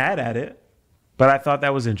 I'm not mad at it, but I thought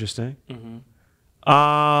that was interesting.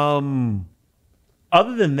 Other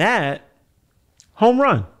than that, home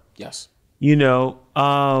run. Yes. You know,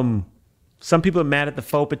 some people are mad at the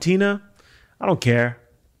faux patina. I don't care.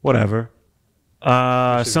 Whatever. You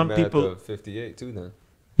should be Some mad at people, the 58 too then.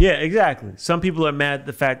 yeah, exactly. Some people are mad at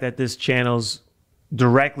the fact that this channel's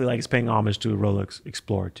directly like it's paying homage to a Rolex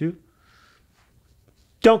Explorer 2.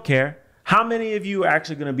 Don't care. How many of you are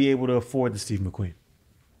actually going to be able to afford the Steve McQueen?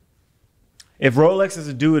 If Rolex is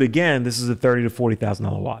to do it again, this is a $30,000 to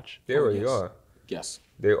 $40,000 watch. They already yes. are. Yes.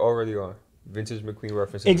 They already are. Vintage McQueen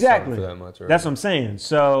references Exactly. for that much. Already. That's what I'm saying.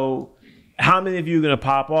 So, how many of you are going to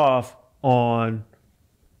pop off on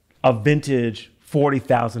a vintage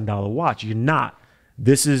 $40,000 watch? You're not.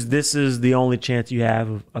 This is the only chance you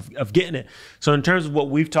have of getting it. So, in terms of what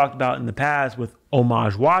we've talked about in the past with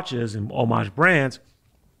homage watches and homage brands,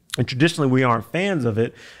 and traditionally we aren't fans of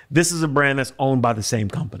it, this is a brand that's owned by the same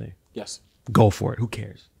company. Yes. Go for it. Who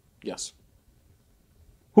cares? Yes.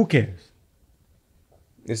 Who cares?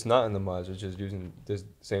 It's not in the mods. It's just using this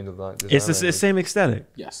same design. It's the same aesthetic.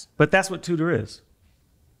 Yes. But that's what Tudor is.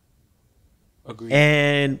 Agreed.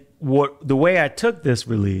 And the way I took this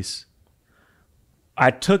release,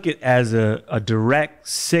 I took it as a direct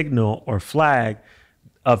signal or flag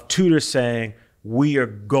of Tudor saying, we are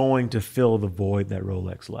going to fill the void that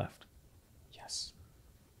Rolex left. Yes.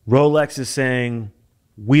 Rolex is saying,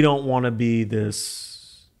 we don't want to be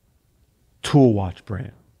this tool watch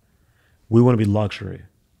brand. We want to be luxury.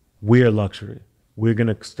 We are luxury. We're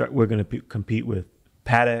going to compete with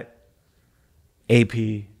Patek,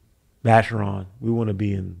 AP, Vacheron. We want to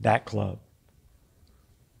be in that club.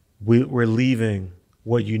 We're leaving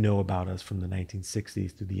what you know about us from the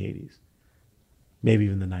 1960s to the 80s, maybe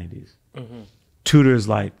even the 90s. Mm-hmm. Tudor's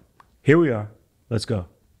like, here we are. Let's go.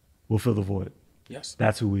 We'll fill the void. Yes.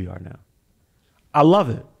 That's who we are now. I love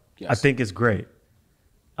it. Yes. I think it's great.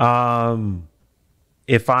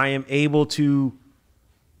 If I am able to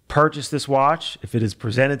purchase this watch, if it is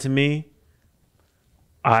presented to me,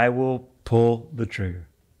 I will pull the trigger.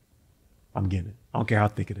 I'm getting it. I don't care how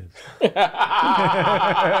thick it is. It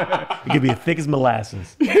could be as thick as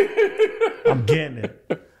molasses. I'm getting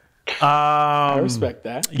it. I respect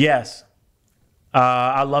that. Yes.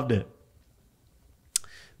 I loved it.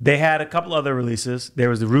 They had a couple other releases. There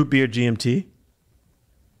was the Root Beer GMT.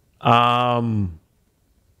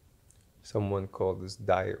 Someone called this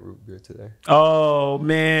diet root beer today. Oh,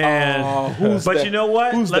 man. But you know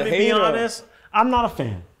what? Let me be honest. I'm not a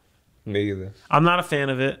fan. Me either. I'm not a fan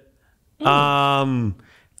of it.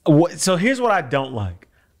 So here's what I don't like.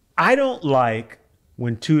 I don't like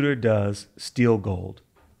when Tudor does steel gold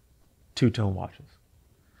two-tone watches.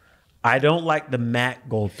 I don't like the matte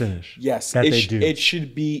gold finish. Yes, that they do. It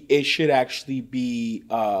should actually be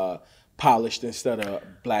polished instead of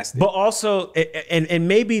blasted. But also, and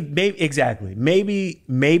maybe exactly.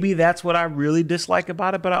 Maybe that's what I really dislike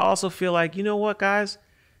about it. But I also feel like, you know what, guys?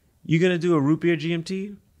 You're gonna do a root beer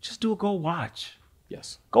GMT? Just do a gold watch.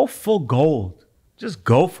 Yes. Go full gold. Just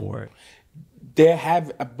go for it.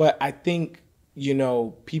 But I think, you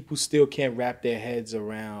know, people still can't wrap their heads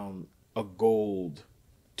around a gold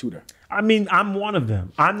Tudor. I mean, I'm one of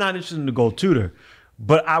them. I'm not interested in the gold Tudor,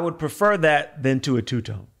 but I would prefer that than to a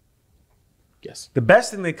two-tone. Yes. The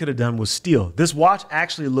best thing they could have done was steel. This watch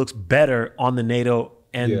actually looks better on the NATO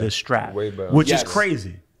and the strap, way better. which Yes. is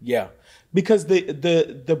crazy. Yeah. Because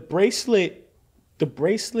the bracelet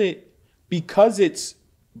because it's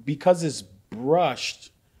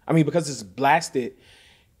brushed, because it's blasted,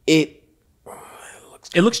 it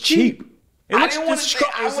looks cheap. It I looks didn't wanna just say-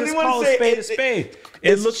 I it's wouldn't just wanna called say a spade it- a spade. it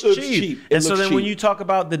It looks looks cheap. cheap. It And so looks then when cheap. you talk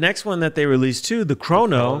about the next one that they released too, the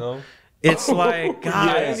Chrono, it's like, guys,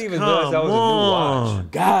 I didn't even notice that was a new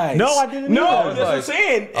watch. guys. No, I didn't No, either. that's what I'm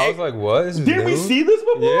saying. I was like, what? This is Didn't we new? see this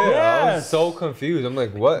before? Yeah, I Yes. was so confused. I'm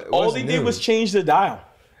like, what? All What's they new? did was change the dial.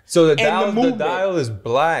 So the and the dial, the movement. dial is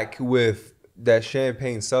black with that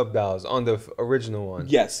champagne sub dials on the original one.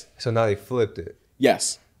 Yes. So now they flipped it.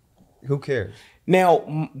 Yes. Who cares?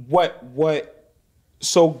 Now,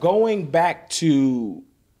 so going back to,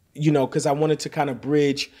 because I wanted to kind of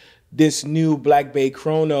bridge this new Black Bay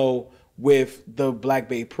Chrono with the Black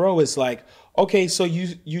Bay Pro, is like, okay, so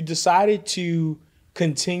you decided to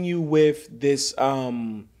continue with this,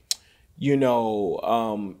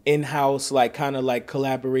 in-house, like kind of like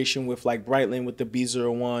collaboration with like Breitling with the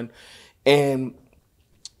B01, and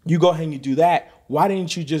you go ahead and you do that. Why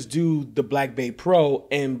didn't you just do the Black Bay Pro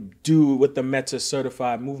and do with the Meta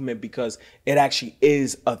certified movement, because it actually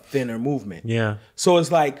is a thinner movement? Yeah. So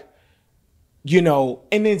it's like, and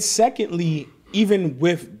then secondly, even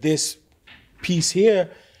with this piece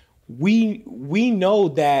here, we know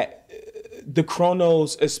that the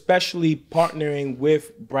Chronos, especially partnering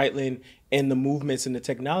with Breitling and the movements and the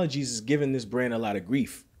technologies, is giving this brand a lot of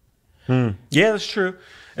grief. Yeah, that's true.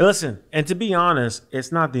 And listen, and to be honest,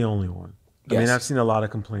 it's not the only one. I mean, I've seen a lot of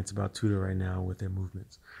complaints about Tudor right now with their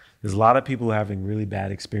movements. There's a lot of people having really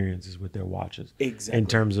bad experiences with their watches. Exactly. In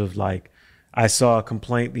terms of like, I saw a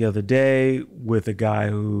complaint the other day with a guy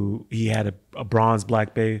who he had a bronze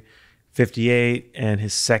Black Bay 58, and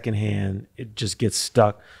his second hand, it just gets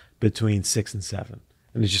stuck between 6 and 7.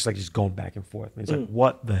 And it's just going back and forth. And he's like,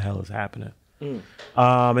 what the hell is happening? And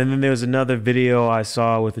then there was another video I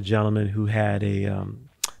saw with a gentleman who had the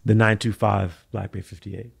 925 Black Bay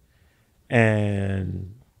 58.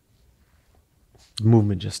 And the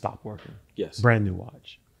movement just stopped working. Yes. Brand new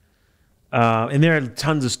watch. And there are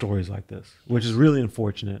tons of stories like this, which is really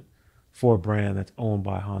unfortunate for a brand that's owned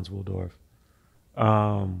by Hans Willdorf.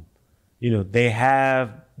 They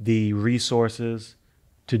have the resources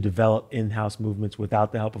to develop in-house movements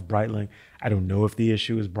without the help of Breitling. I don't know if the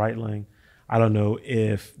issue is Breitling. I don't know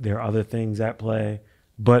if there are other things at play,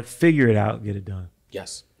 but figure it out, get it done.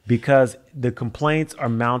 Yes. Because the complaints are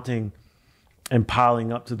mounting and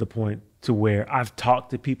piling up to the point to where I've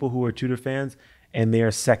talked to people who are Tudor fans and they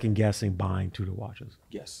are second guessing buying Tudor watches.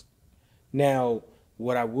 Yes. Now,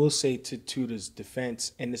 what I will say to Tudor's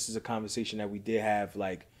defense, and this is a conversation that we did have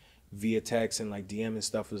like via text and like DM and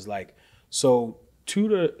stuff, is like, so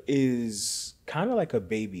Tudor is kind of like a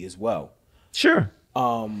baby as well. Sure.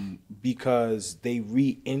 Because they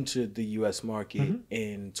re-entered the US market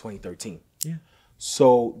in 2013. Yeah.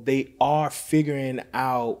 So they are figuring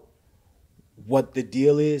out what the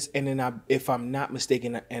deal is. And then if I'm not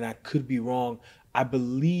mistaken, and I could be wrong, I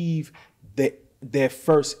believe that their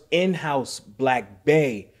first in-house Black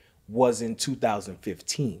Bay was in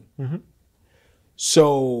 2015.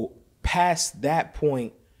 So past that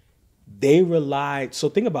point, they relied, so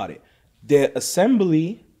think about it, their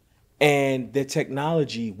assembly and their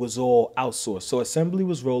technology was all outsourced. So assembly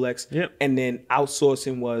was Rolex, and then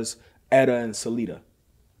outsourcing was Etta and Salida.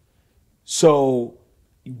 So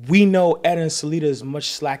we know Etta and Salida, as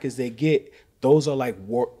much slack as they get, those are like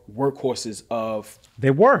workhorses of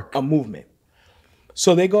a movement.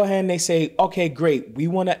 So they go ahead and they say, okay, great, we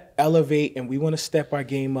want to elevate and we want to step our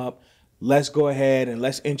game up. Let's go ahead and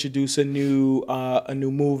let's introduce a new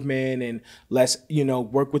movement, and let's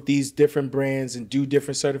work with these different brands and do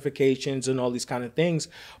different certifications and all these kind of things.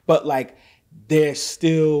 But like they're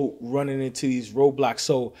still running into these roadblocks.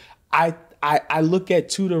 So I look at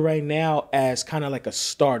Tudor right now as kind of like a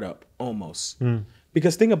startup almost.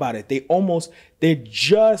 Because think about it, they're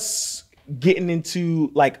just getting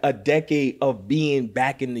into like a decade of being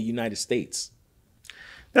back in the United States.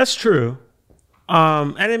 That's true.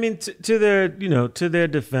 And I mean, to their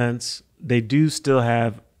defense, they do still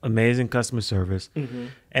have amazing customer service.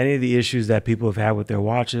 Any of the issues that people have had with their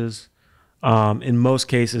watches, in most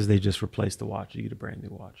cases, they just replace the watch. You get a brand new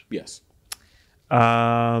watch. Yes.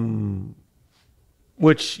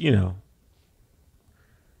 Which,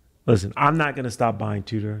 listen, I'm not going to stop buying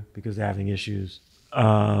Tudor because they're having issues.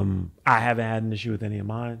 I haven't had an issue with any of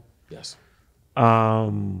mine. Yes.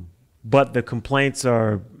 But the complaints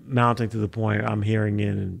are mounting to the point I'm hearing it,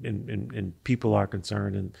 and people are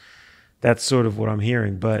concerned, and that's sort of what I'm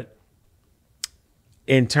hearing. But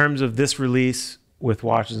in terms of this release, with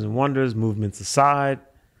Watches and Wonders, movements aside,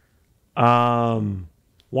 1 out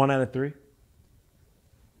of 3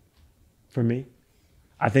 for me.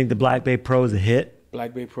 I think the Black Bay Pro is a hit.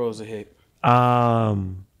 Black Bay Pro is a hit. I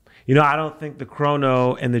don't think the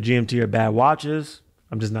Chrono and the GMT are bad watches.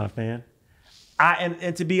 I'm just not a fan.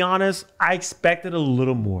 And to be honest, I expected a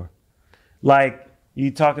little more. Like,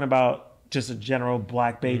 you talking about just a general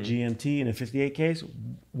Black Bay GMT in a 58 case?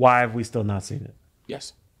 Why have we still not seen it?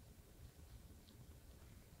 Yes.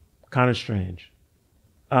 Kind of strange.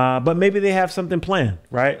 But maybe they have something planned,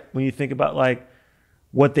 right? When you think about like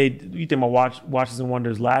what they you think about Watches and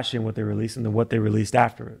Wonders last year and what they released and then what they released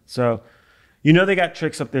after it. So, you know, they got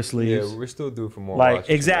tricks up their sleeves. Yeah, we're still due for more. Like watches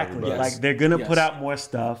exactly, from like they're gonna put out more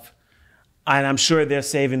stuff, and I'm sure they're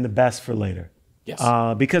saving the best for later. Yes.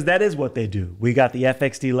 Because that is what they do. We got the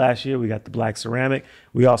FXD last year. We got the black ceramic.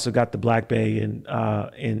 We also got the Black Bay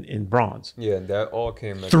in bronze. Yeah, that all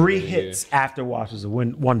came. At 3 the end of the hits after Watches of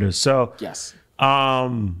Wonders. So Yes.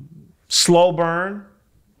 slow burn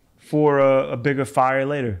for a bigger fire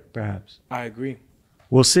later, perhaps. I agree.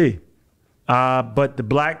 We'll see. But the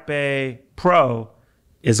Black Bay Pro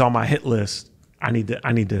is on my hit list. I need to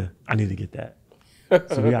get that.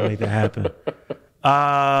 So we gotta make that happen.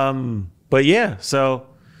 But yeah, so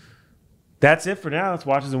that's it for now. It's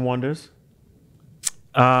Watches and Wonders.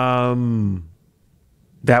 That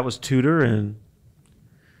was Tudor, and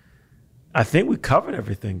I think we covered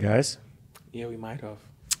everything, guys. Yeah, we might have.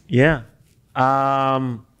 Yeah.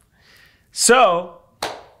 So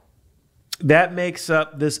that makes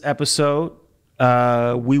up this episode.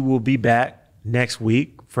 We will be back next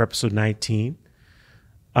week for episode 19.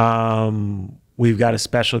 We've got a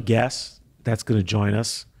special guest that's going to join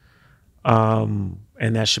us. And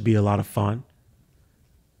that should be a lot of fun.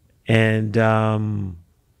 And,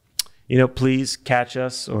 you know, please catch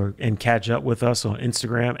us and catch up with us on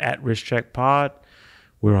Instagram at WristCheckPod.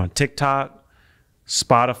 We're on TikTok,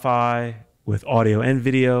 Spotify with audio and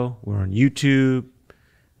video. We're on YouTube,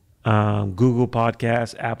 Google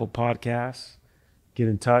Podcasts, Apple Podcasts. Get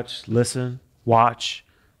in touch, listen, watch,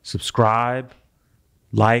 subscribe,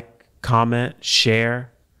 like, comment,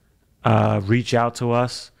 share, reach out to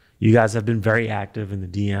us. You guys have been very active in the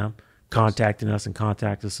DM, contacting us and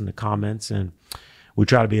contact us in the comments, and we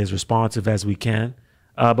try to be as responsive as we can.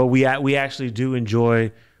 But we actually do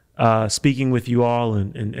enjoy speaking with you all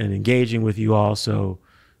and engaging with you all. So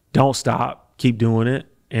don't stop, keep doing it,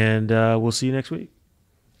 and we'll see you next week.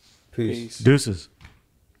 Peace. Deuces.